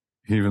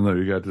 Even though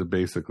you got to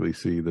basically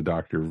see the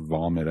Doctor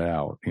vomit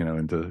out,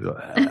 into.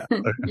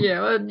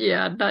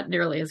 Not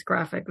nearly as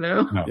graphic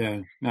though. No,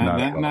 yeah,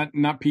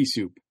 not pea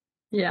soup.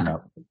 Yeah,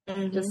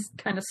 just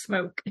kind of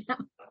smoke.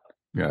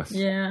 Yes.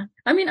 Yeah,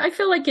 I mean, I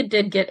feel like it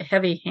did get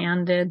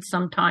heavy-handed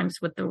sometimes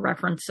with the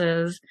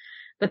references.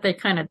 that they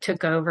kind of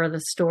took over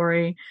the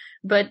story.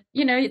 But,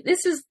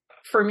 this is,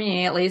 for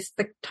me at least,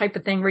 the type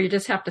of thing where you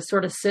just have to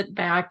sort of sit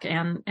back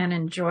and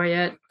enjoy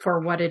it for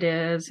what it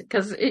is,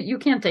 because you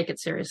can't take it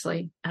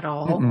seriously at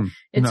all.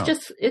 It's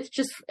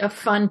just a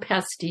fun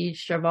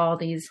pastiche of all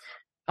these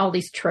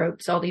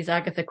tropes, all these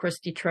Agatha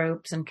Christie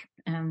tropes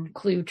and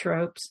Clue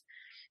tropes.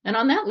 And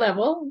on that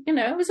level,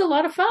 it was a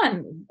lot of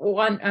fun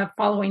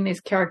following these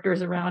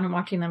characters around and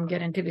watching them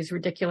get into these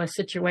ridiculous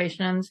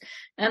situations.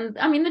 And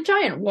I mean, the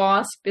giant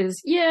wasp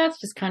it's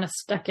just kind of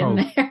stuck in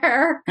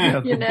there. Yeah,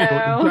 the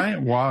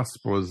giant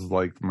wasp was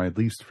like my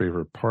least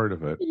favorite part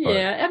of it.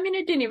 Yeah, I mean,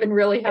 it didn't even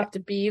really have to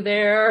be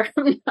there.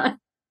 It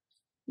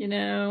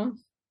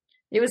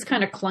was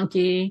kind of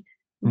clunky,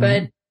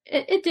 but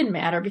it didn't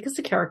matter because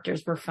the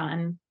characters were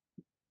fun.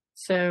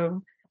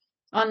 So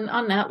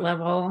on that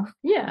level,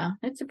 yeah,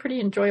 it's a pretty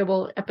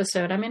enjoyable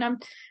episode. I mean, I'm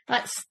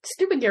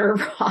stupid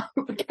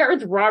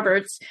Gareth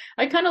Roberts.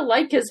 I kind of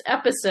like his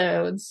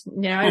episodes.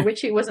 I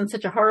wish he wasn't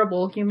such a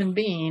horrible human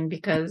being,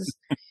 because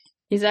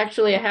he's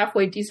actually a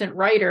halfway decent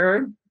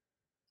writer,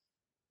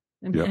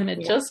 and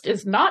it just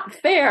is not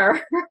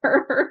fair.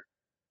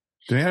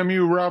 Damn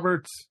you,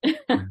 Roberts.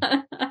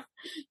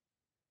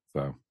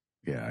 So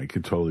yeah, I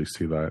could totally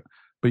see that.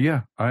 But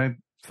yeah, I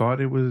thought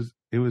it was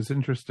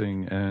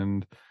interesting,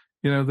 and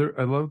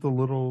I love the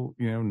little,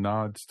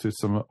 nods to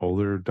some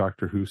older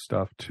Doctor Who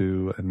stuff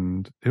too.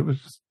 And it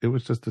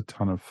was just a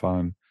ton of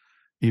fun.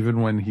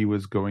 Even when he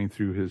was going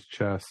through his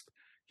chest,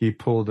 he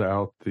pulled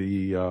out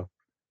the,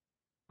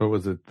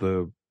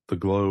 the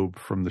globe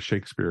from the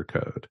Shakespeare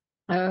Code.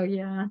 Oh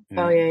yeah.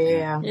 Oh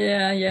yeah.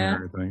 Yeah.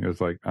 Everything. It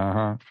was like,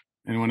 and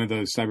one of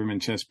those Cyberman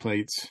chest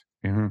plates.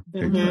 Mm-hmm.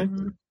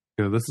 Exactly.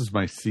 This is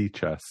my sea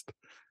chest.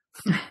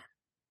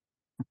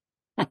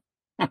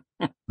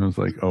 I was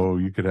like, oh,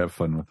 you could have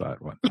fun with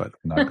that one, but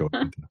I'm not going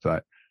into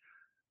that.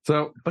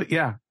 So, but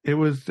yeah, it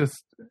was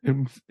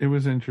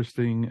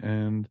interesting.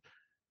 And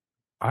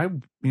I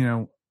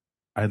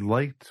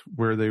liked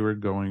where they were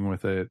going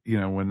with it.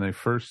 When they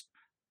first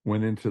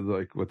went into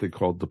like what they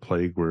called the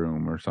plague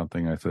room or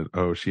something, I said,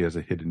 oh, she has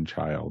a hidden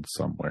child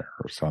somewhere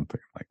or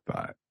something like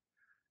that.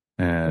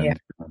 And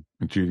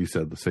Judy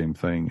said the same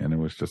thing. And it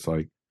was just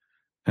like,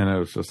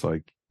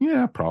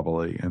 yeah,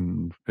 probably.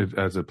 And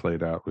as it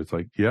played out, it was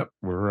like, yep,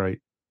 we're right.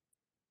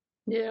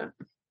 Yeah.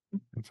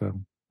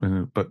 So,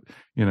 but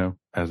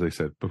as I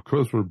said,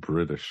 because we're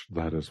British,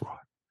 that is why.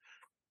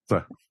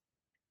 So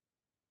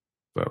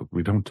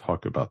we don't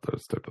talk about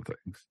those type of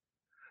things.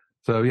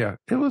 So yeah,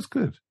 it was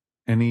good.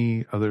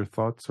 Any other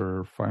thoughts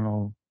or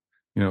final,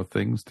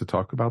 things to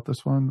talk about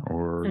this one?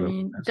 Or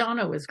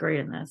Donna was great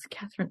in this.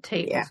 Catherine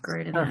Tate was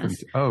great in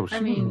this. Oh, she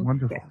was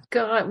wonderful.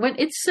 God, when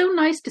it's so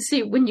nice to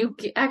see when you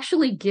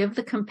actually give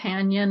the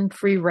companion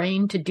free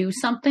reign to do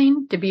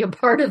something, to be a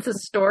part of the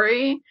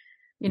story.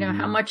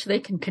 How much they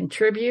can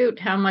contribute,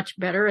 how much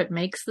better it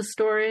makes the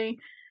story.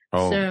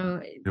 Oh,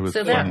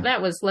 that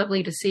was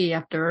lovely to see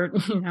after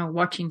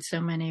watching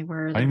so many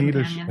where the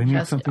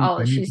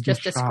companion she's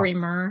just a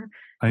screamer.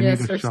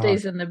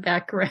 Stays in the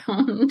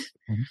background.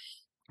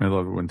 I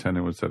love it when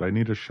Tennant would said, "I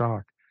need a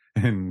shock,"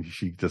 and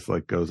she just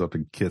like goes up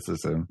and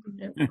kisses him.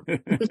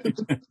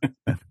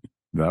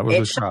 That was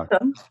a shock.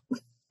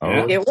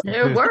 Oh,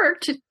 it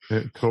worked.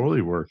 It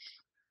totally worked,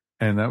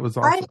 and that was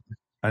awesome.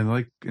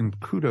 And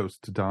kudos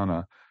to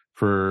Donna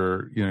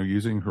for,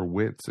 using her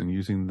wits and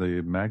using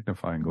the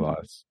magnifying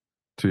glass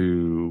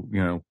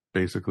to,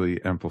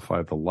 basically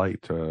amplify the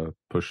light to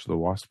push the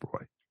wasp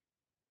away.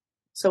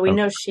 So we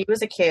know she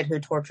was a kid who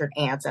tortured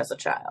ants as a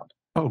child.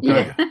 Oh,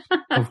 God. Yeah.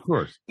 Of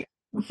course.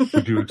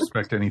 Would you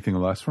expect anything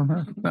less from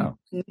her? No.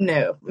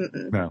 No.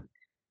 No.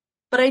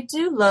 But I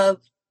do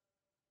love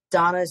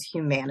Donna's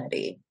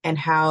humanity and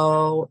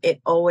how it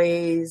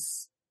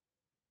always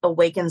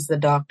awakens the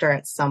Doctor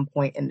at some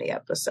point in the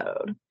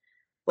episode,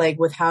 like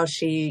with how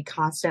she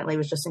constantly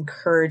was just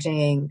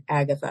encouraging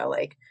Agatha,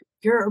 like,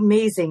 you're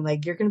amazing,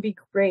 like you're gonna be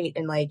great,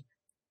 and like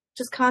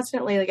just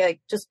constantly like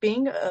just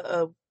being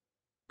a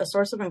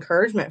source of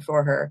encouragement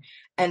for her,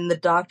 and the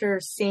Doctor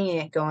seeing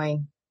it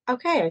going,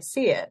 okay, I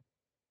see it.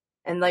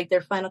 And like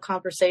their final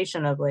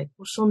conversation of like,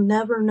 well, she'll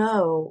never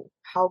know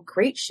how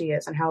great she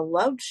is and how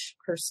loved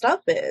her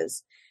stuff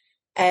is.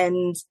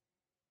 And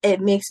it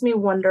makes me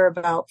wonder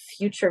about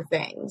future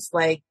things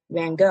like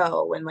Van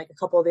Gogh and like a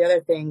couple of the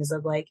other things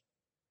of like,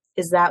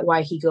 is that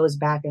why he goes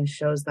back and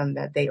shows them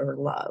that they are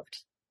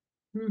loved?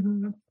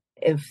 Mm-hmm.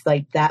 If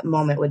like that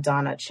moment with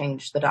Donna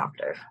changed the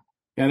Doctor.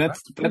 Yeah,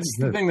 that's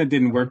the thing that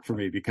didn't work for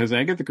me, because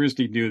Agatha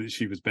Christie knew that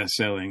she was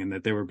best-selling and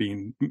that there were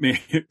being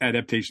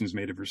adaptations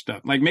made of her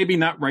stuff. Like maybe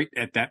not right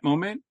at that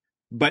moment,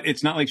 but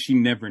it's not like she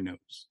never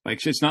knows. Like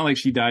it's not like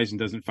she dies and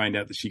doesn't find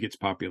out that she gets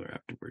popular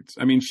afterwards.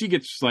 I mean,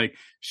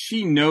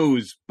 she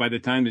knows by the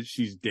time that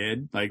she's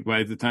dead, like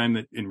by the time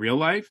that in real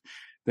life,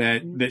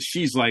 that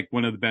she's like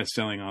one of the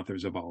best-selling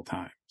authors of all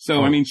time.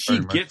 So I mean, she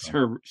gets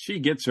her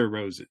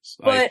roses.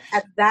 But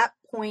at that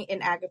point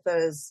in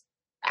Agatha's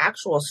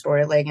actual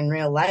story, like in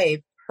real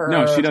life,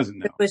 her she doesn't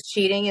know. was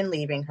cheating and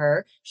leaving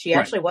her. She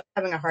actually was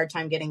having a hard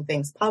time getting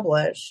things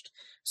published.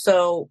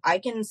 So I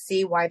can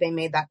see why they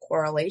made that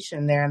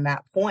correlation there in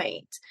that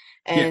point.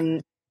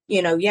 And,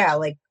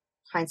 like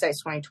hindsight's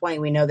 2020,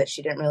 we know that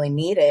she didn't really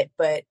need it,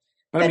 but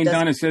I mean,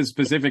 Donna says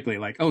specifically,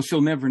 like, "Oh,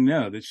 she'll never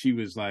know that she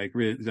was like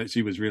that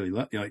she was really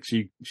like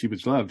she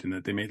was loved, and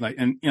that they made like."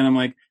 And I'm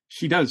like,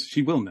 she does.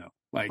 She will know.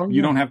 Like,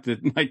 you don't have to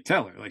like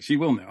tell her. Like, she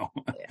will know.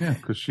 Yeah,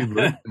 because she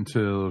lived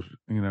into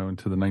the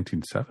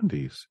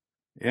 1970s.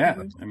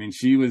 Yeah, I mean,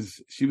 she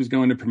was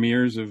going to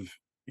premieres of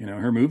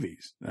her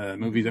movies,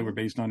 movies that were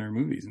based on her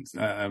movies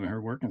and her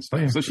work and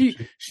stuff. So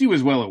she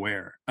was well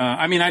aware.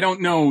 I mean, I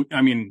don't know.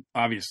 I mean,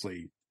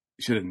 obviously,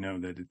 shouldn't know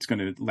that it's going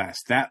to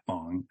last that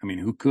long. I mean,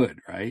 who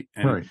could, right?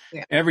 And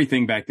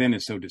everything back then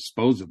is so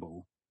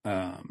disposable.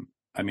 I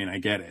mean, I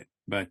get it,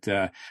 but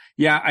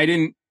I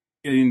didn't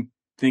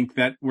think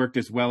that worked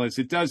as well as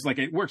it does. Like,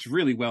 it works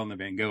really well in the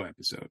Van Gogh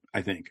episode,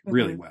 I think,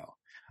 really well.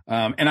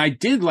 And I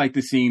did like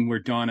the scene where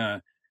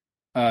Donna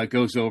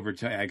goes over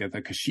to Agatha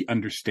because she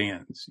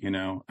understands.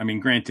 I mean,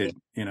 granted,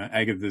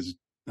 Agatha's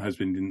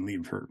husband didn't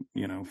leave her,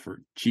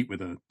 for cheat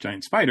with a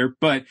giant spider,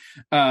 but.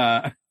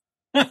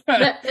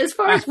 As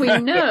far as we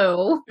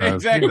know.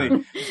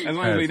 Exactly. As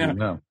long as we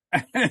know.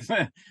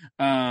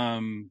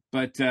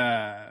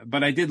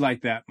 But I did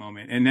like that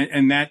moment.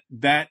 And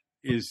that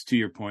is, to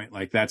your point,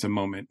 like, that's a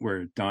moment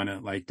where Donna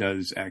like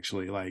does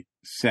actually like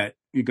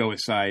you go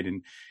aside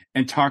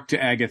and talk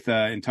to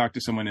Agatha and talk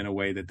to someone in a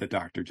way that the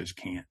doctor just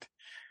can't.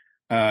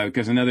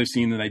 Because another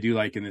scene that I do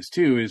like in this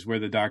too is where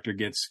the doctor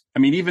gets, I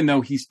mean, even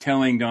though he's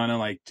telling Donna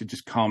like to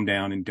just calm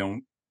down and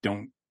don't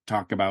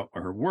talk about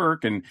her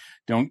work and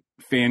don't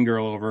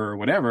fangirl over her or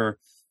whatever,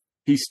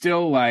 he's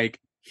still like,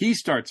 he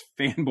starts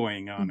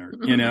fanboying on her,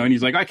 and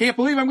he's like, I can't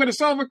believe I'm going to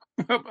solve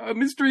a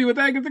mystery with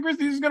Agatha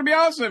Christie. This is going to be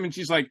awesome. And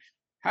she's like,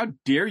 how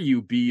dare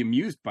you be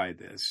amused by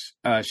this?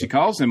 She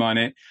calls him on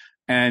it.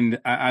 And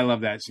I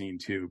love that scene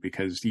too,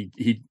 because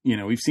he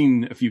we've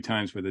seen a few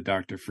times where the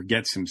doctor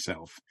forgets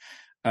himself.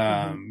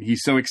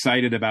 He's so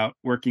excited about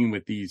working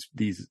with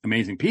these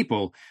amazing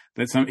people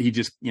that he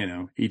just,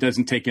 he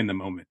doesn't take in the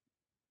moment.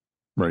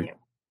 Right. Yeah.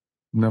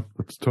 No,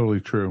 that's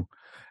totally true.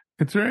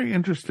 It's very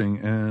interesting.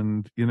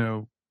 And,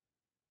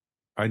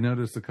 I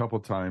noticed a couple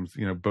times,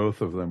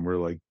 both of them were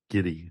like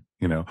giddy,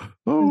 oh,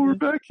 we're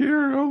back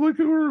here. Oh, look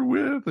who we're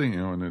with.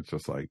 And it's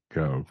just like,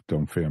 don't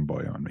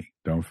fanboy on me.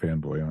 Don't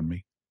fanboy on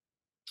me.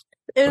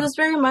 It was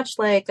very much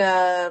like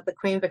the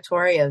Queen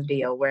Victoria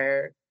deal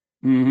where,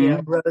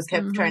 Rose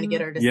kept trying to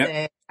get her to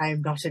say,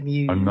 I'm not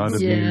amused. I'm not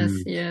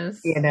amused. Yes.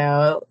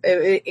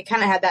 It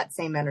kind of had that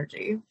same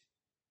energy.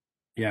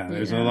 Yeah,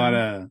 there's a lot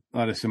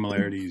of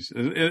similarities,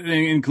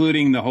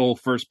 including the whole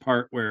first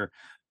part where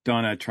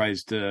Donna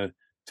tries to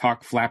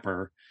talk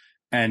Flapper,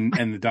 and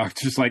the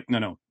doctor's like,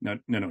 no,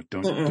 don't don't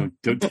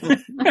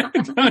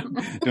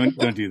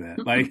do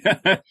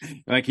that.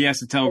 Like he has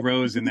to tell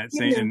Rose in that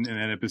same in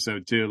that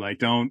episode too, like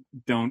don't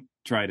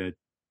try to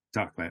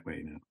talk that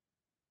way now.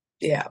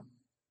 Yeah.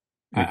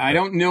 I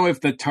don't know if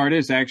the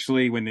TARDIS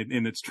actually, when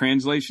in its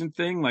translation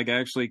thing, like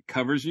actually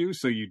covers you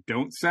so you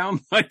don't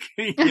sound like,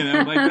 like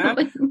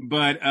that.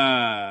 But,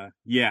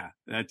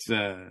 that's,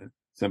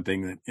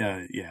 something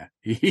that,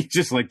 he's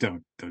just like,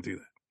 don't do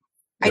that.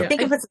 I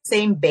think if it's the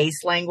same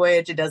base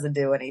language, it doesn't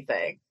do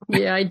anything.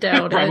 Yeah, I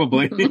doubt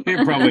Probably.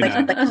 Probably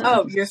not.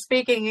 Oh, you're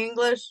speking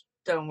English?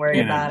 Don't worry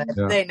about it.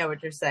 Yeah. They know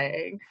what you're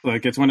saying.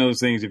 Like, it's one of those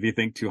things, if you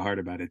think too hard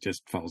about it, it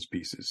just falls to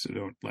pieces. So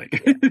don't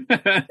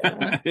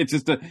it's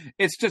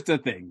just a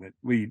thing that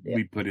we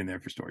put in there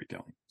for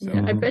storytelling. So.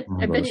 Yeah, I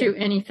bet you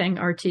anything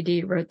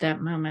RTD wrote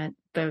that moment,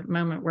 the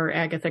moment where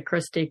Agatha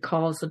Christie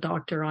calls the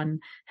doctor on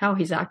how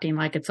he's acting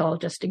like it's all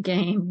just a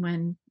game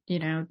when,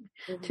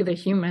 to the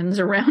humans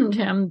around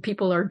him,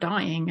 people are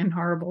dying in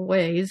horrible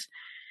ways.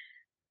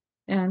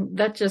 And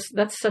that's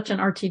such an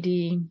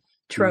RTD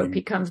trope.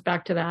 He comes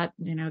back to that,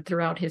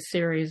 throughout his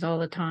series all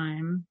the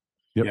time.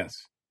 Yep. Yes.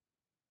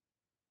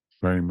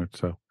 Very much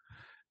so.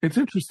 It's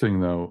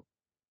interesting, though.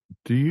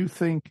 Do you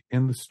think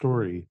in the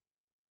story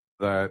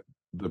that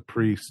the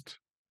priest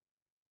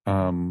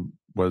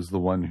was the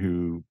one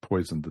who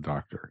poisoned the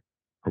doctor?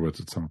 Or was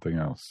it something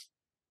else?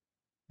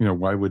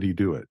 Why would he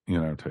do it,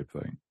 type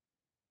thing?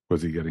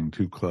 Was he getting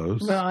too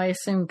close? Well, I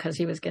assume because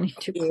he was getting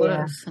too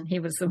close and he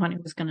was the one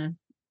who was going to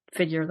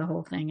figure the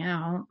whole thing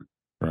out.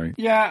 Right.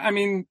 Yeah, I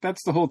mean,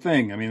 that's the whole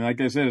thing. I mean,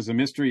 like I said, as a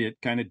mystery, it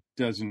kind of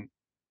doesn't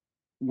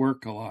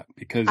work a lot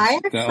because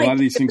a lot of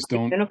these things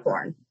don't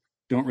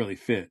really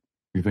fit.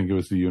 You think it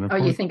was the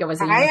unicorn? Oh, you think it was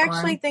the unicorn? I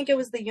actually think it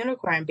was the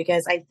unicorn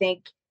because I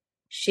think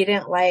she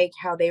didn't like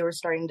how they were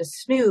starting to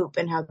snoop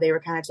and how they were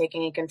kind of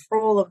taking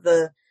control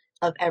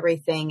of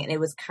everything, and it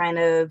was kind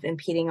of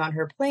impeding on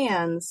her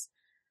plans.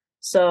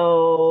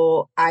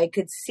 So I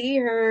could see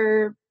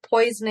her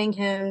poisoning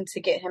him to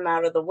get him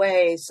out of the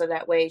way so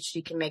that way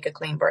she can make a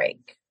clean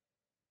break.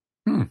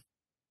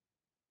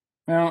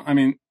 Well, I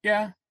mean,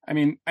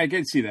 I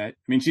can see that.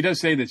 I mean, she does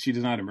say that she is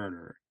not a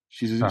murderer.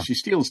 She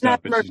steals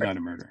stuff, but she's not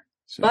a murderer.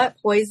 So. But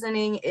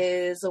poisoning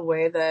is a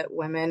way that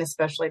women,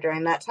 especially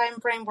during that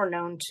time frame, were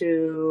known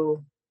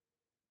to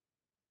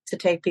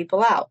take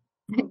people out.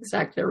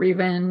 Exact their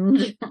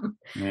revenge.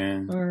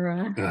 Man,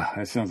 or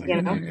that sounds like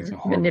it's a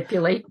horrible...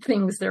 manipulate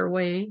things their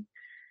way.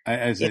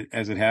 As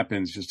it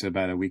happens, just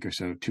about a week or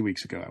so, 2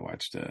 weeks ago, I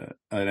watched an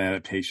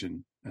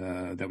adaptation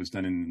that was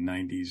done in the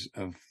 90s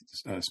of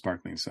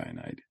Sparkling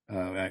Cyanide,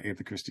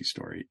 Agatha Christie's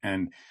story.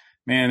 And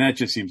man, that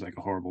just seems like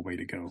a horrible way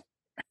to go.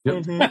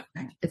 Yep.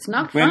 It's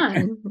not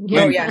fun.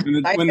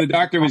 When the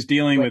doctor was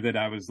dealing with it,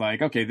 I was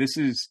like, okay,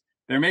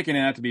 they're making it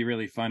out to be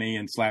really funny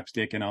and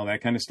slapstick and all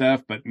that kind of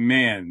stuff. But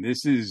man,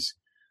 this is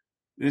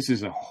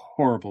a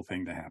horrible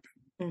thing to happen.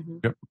 Mm-hmm.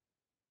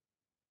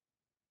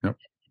 Yep.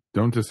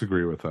 Don't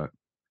disagree with that.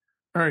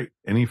 All right.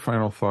 Any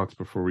final thoughts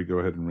before we go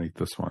ahead and rate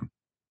this one?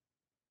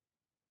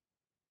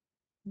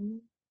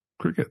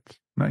 Crickets.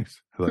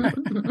 Nice. I like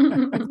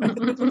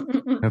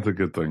that. That's a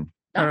good thing.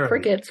 Not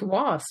crickets,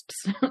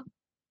 wasps.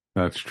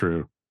 That's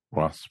true.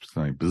 Wasps.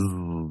 Like,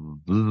 bzz,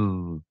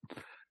 bzz.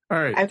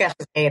 All right. I've got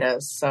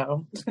cicadas,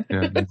 so.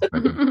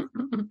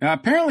 Yeah,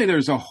 apparently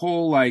there's a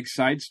whole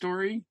side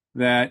story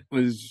that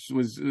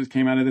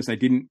came out of this. I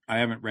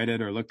haven't read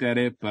it or looked at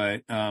it,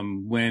 but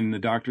when the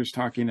doctor's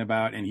talking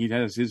about, and he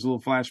has his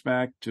little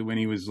flashback to when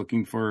he was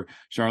looking for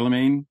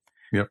Charlemagne.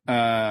 Yep.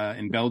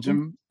 In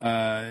Belgium,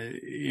 they're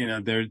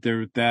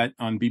that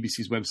on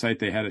BBC's website,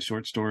 they had a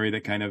short story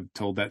that kind of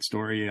told that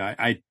story.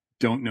 I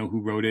don't know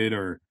who wrote it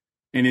or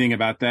anything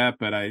about that,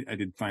 but I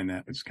did find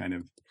that was kind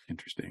of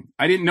interesting.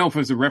 I didn't know if it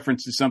was a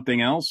reference to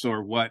something else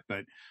or what,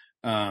 but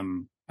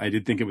I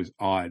did think it was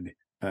odd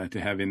to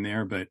have in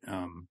there. But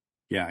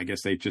yeah, I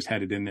guess they just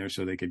had it in there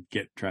so they could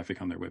get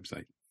traffic on their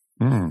website.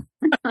 Mm.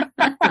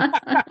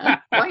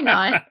 Why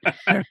not?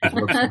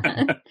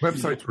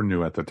 Websites were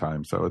new at the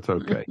time, so it's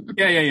okay.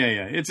 Yeah.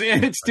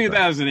 It's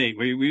 2008.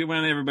 We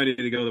want everybody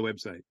to go to the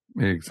website.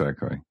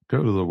 Exactly.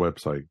 Go to the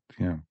website.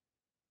 Yeah.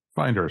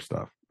 Find our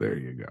stuff. There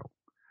you go.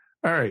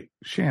 All right,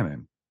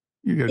 Shannon,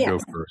 you got to go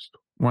first.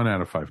 1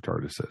 out of 5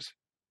 TARDISes.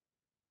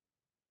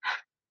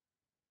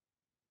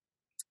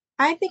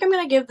 I think I'm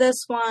going to give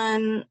this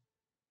one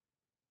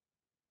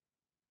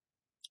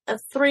a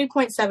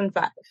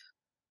 3.75.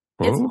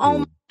 It's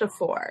almost a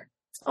 4.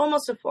 It's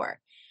almost a 4,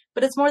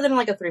 but it's more than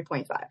like a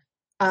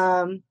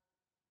 3.5.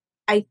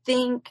 I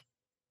think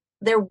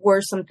there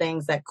were some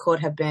things that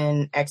could have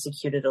been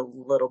executed a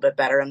little bit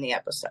better in the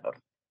episode.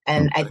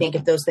 And I think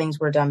if those things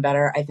were done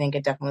better, I think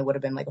it definitely would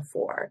have been like a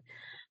 4.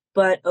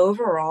 But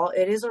overall,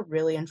 it is a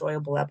really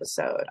enjoyable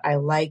episode. I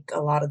like a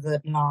lot of the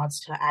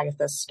nods to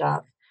Agatha's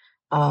stuff.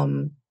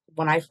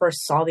 When I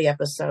first saw the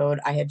episode,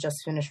 I had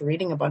just finished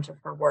reading a bunch of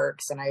her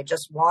works and I had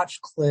just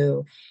watched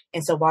Clue.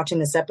 And so watching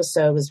this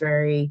episode was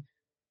very,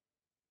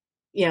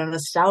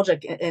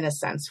 nostalgic in a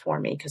sense for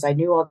me because I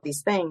knew all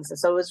these things. And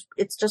so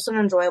it's just an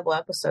enjoyable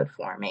episode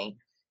for me.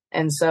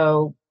 And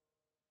so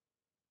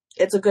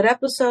it's a good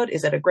episode.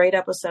 Is it a great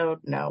episode?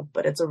 No,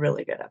 but it's a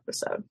really good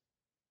episode.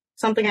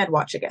 Something I'd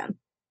watch again.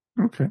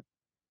 Okay.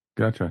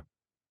 Gotcha.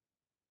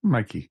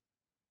 Mikey.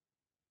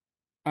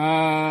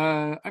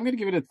 I'm going to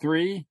give it a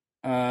 3.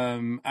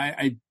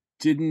 I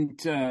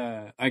didn't,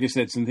 like I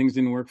said, some things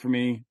didn't work for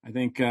me. I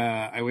think,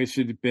 I wish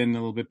it had been a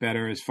little bit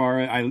better as far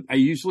as I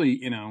usually,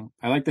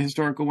 I like the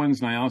historical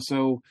ones. And I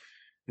also,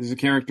 there's a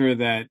character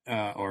that,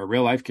 or a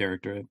real life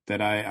character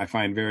that I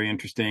find very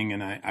interesting.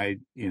 And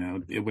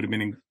it would have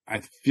been,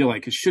 I feel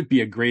like it should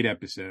be a great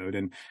episode.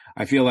 And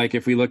I feel like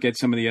if we look at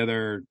some of the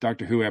other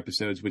Doctor Who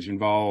episodes, which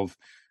involve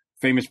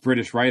famous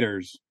British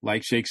writers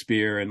like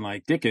Shakespeare and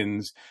like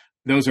Dickens,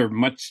 those are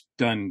much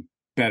done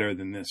better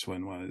than this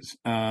one was.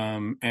 They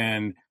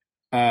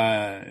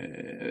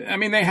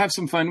have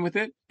some fun with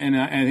it, and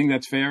I think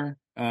that's fair.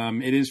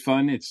 It is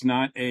fun. It's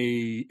not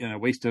a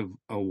waste of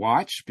a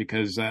watch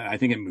because I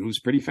think it moves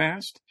pretty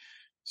fast.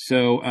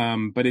 So,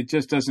 but it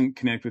just doesn't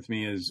connect with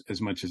me as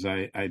much as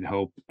I'd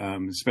hope,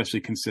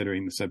 especially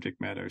considering the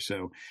subject matter.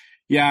 So,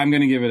 yeah, I'm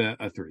going to give it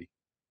a 3.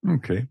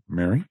 Okay,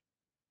 Mary.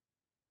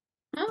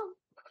 Oh,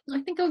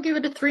 I think I'll give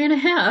it a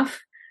 3.5.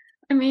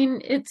 I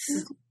mean,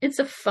 it's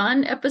a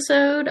fun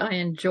episode. I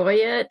enjoy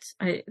it.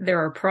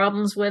 There are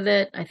problems with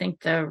it. I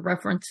think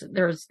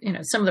there's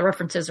some of the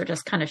references are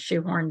just kind of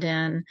shoehorned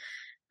in,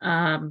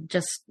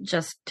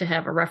 just to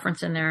have a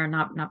reference in there,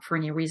 not for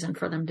any reason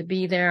for them to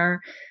be there.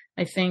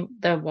 I think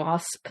the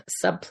Wasp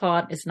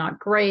subplot is not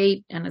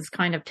great and is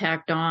kind of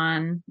tacked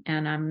on,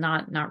 and I'm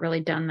not really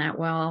done that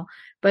well.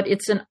 But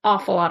it's an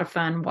awful lot of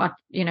fun.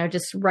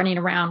 Just running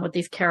around with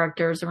these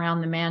characters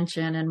around the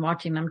mansion and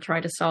watching them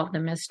try to solve the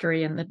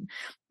mystery, and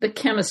the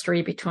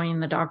chemistry between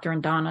the Doctor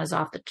and Donna is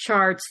off the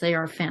charts. They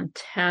are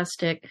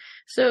fantastic.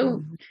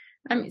 So.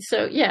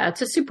 Yeah,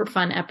 it's a super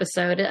fun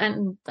episode.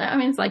 And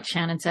it's like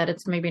Shannon said,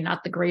 it's maybe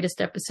not the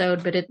greatest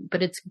episode, but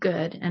it's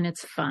good and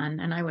it's fun,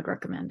 and I would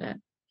recommend it.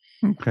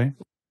 Okay.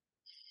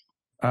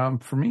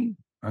 For me,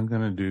 I'm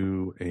going to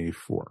do a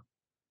 4.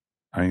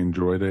 I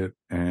enjoyed it,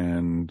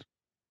 and,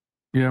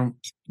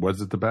 was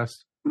it the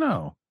best?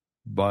 No,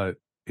 but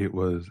it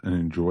was an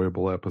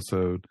enjoyable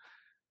episode.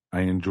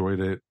 I enjoyed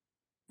it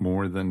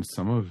more than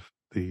some of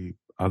the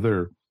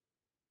other,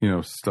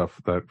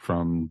 stuff that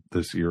from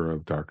this era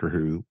of Doctor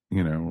Who,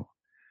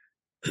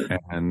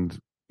 and,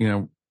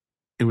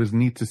 it was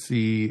neat to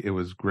see. It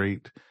was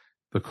great.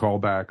 The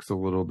callbacks a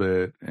little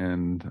bit.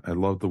 And I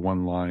love the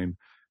one line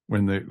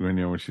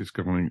when she's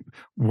going,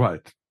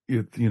 what,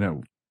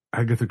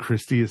 Agatha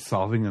Christie is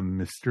solving a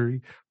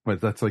mystery,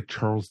 but that's like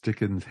Charles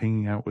Dickens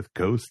hanging out with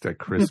ghosts at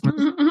Christmas.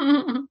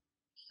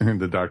 And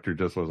the Doctor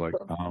just was like,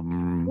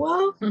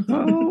 well,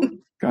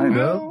 kind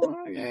of.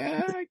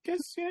 Yeah, I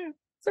guess, yeah.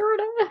 Sort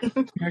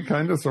of. Yeah,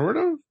 kind of, sort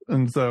of.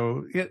 And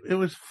so it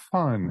was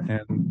fun.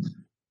 And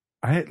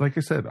like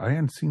I said, I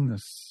hadn't seen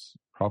this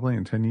probably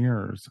in 10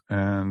 years,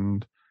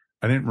 and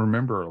I didn't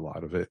remember a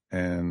lot of it,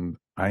 and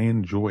I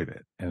enjoyed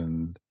it,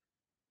 and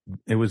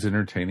it was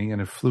entertaining,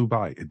 and it flew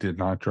by. It did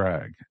not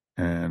drag.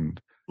 And,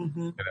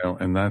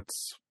 and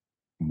that's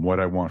what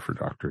I want for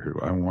Doctor Who.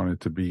 I want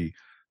it to be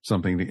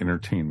something to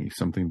entertain me,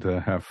 something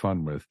to have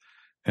fun with,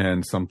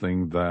 and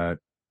something that,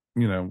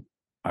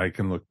 I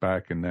can look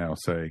back and now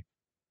say,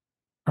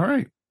 all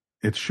right,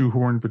 it's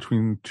shoehorned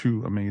between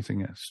two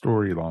amazing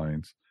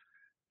storylines.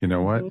 You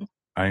know what?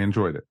 I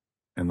enjoyed it.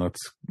 And let's,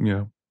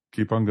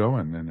 keep on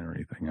going and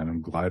everything. And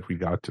I'm glad we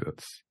got to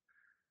this.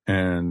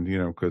 And,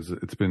 because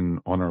it's been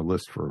on our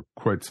list for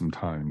quite some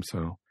time.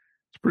 So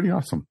it's pretty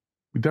awesome.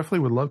 We definitely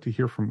would love to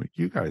hear from what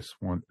you guys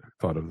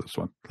thought of this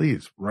one.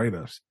 Please write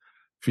us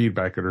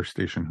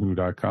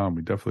feedback@ourstationwho.com.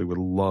 We definitely would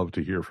love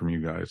to hear from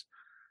you guys.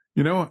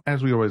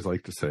 As we always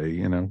like to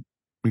say,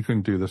 we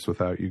couldn't do this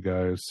without you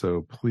guys.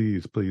 So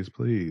please, please,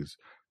 please,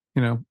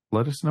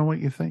 let us know what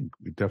you think.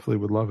 We definitely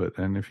would love it.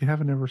 And if you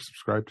haven't ever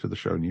subscribed to the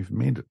show and you've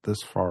made it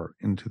this far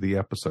into the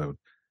episode,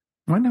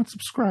 why not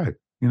subscribe?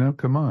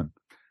 Come on.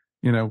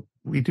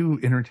 We do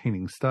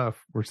entertaining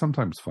stuff. We're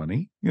sometimes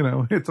funny.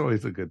 It's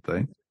always a good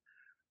thing.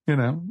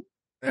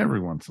 Every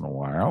once in a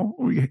while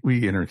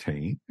we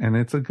entertain, and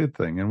it's a good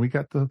thing. And we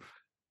got the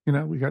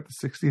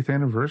 60th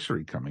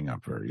anniversary coming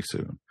up very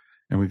soon.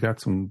 And we got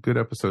some good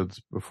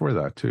episodes before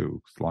that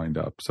too lined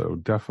up. So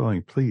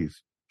definitely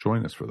please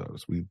join us for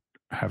those. We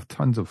have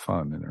tons of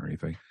fun and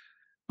everything.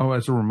 Oh,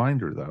 as a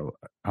reminder though,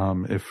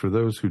 if for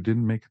those who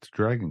didn't make it to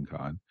Dragon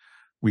Con,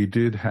 we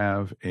did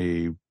have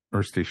a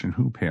Earth Station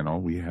Who panel.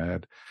 We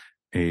had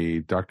a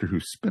Doctor Who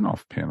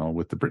spin-off panel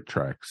with the Brit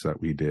Tracks that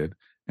we did,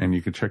 and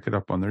you can check it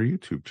up on their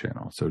YouTube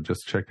channel. So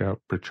just check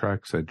out Brit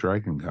Tracks at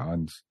Dragon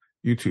Con's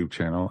YouTube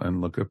channel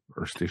and look up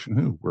Earth Station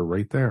Who. We're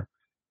right there.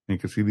 And you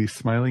can see these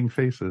smiling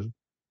faces.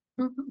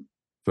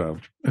 So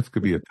it's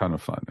going to be a ton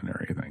of fun and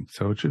everything.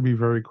 So it should be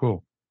very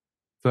cool.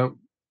 So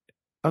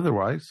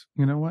otherwise,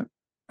 you know what?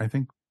 I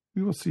think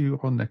we will see you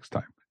all next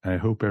time. I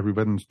hope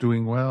everybody's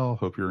doing well.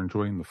 Hope you're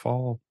enjoying the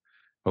fall.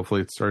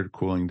 Hopefully it started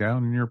cooling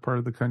down in your part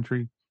of the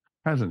country.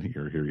 Hasn't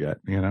here yet,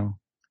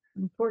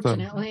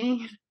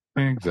 Unfortunately.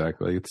 So,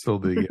 exactly. It's still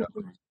the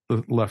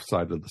left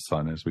side of the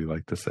sun, as we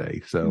like to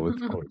say. So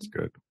it's always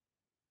good.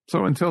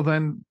 So until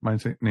then, my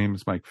name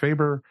is Mike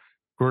Faber. Of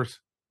course,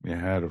 we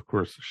had,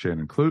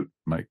 Shannon Clute,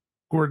 Mike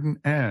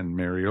Gordon, and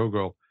Mary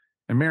Ogle.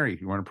 And Mary,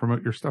 you want to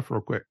promote your stuff real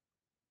quick?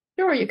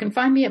 Sure. You can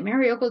find me at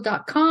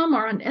maryogle.com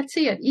or on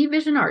Etsy at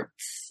eVision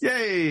Arts.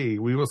 Yay!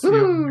 We will see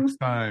you next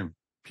time.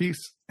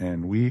 Peace,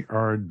 and we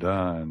are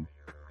done.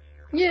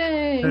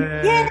 Yay!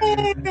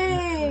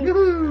 Yay!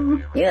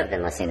 You have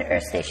been listening to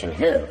Earth Station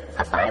Who,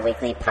 a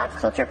bi-weekly pop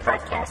culture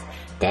podcast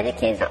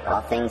dedicated to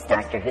all things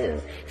Doctor Who,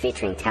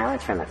 featuring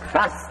talent from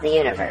across the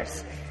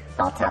universe.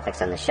 All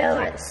topics on the show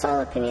are the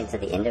sole opinions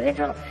of the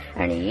individual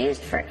and are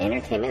used for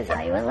entertainment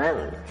value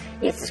alone.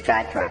 You can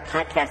subscribe to our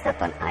podcast up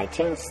on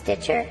iTunes,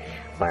 Stitcher,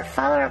 or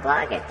follow our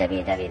blog at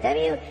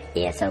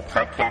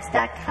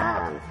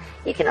www.esopodcast.com.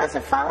 You can also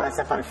follow us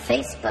up on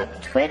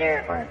Facebook,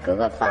 Twitter, or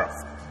Google+.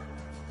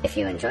 If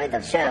you enjoyed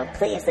the show,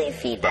 please leave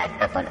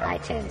feedback up on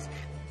iTunes.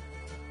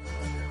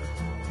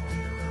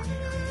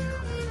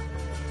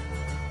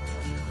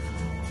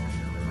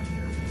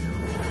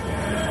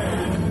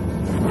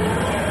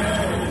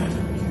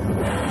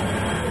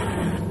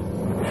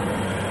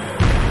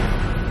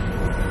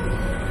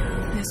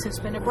 This has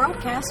been a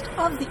broadcast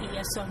of the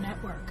ESO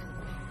Network.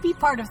 Be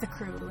part of the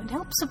crew and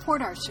help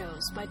support our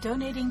shows by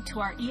donating to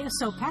our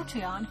ESO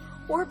Patreon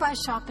or by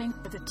shopping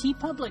at the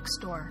TeePublic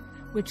store,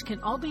 which can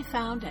all be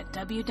found at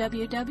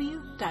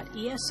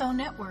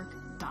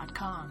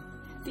www.esonetwork.com.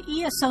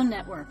 The ESO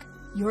Network,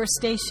 your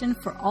station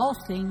for all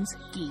things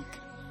geek.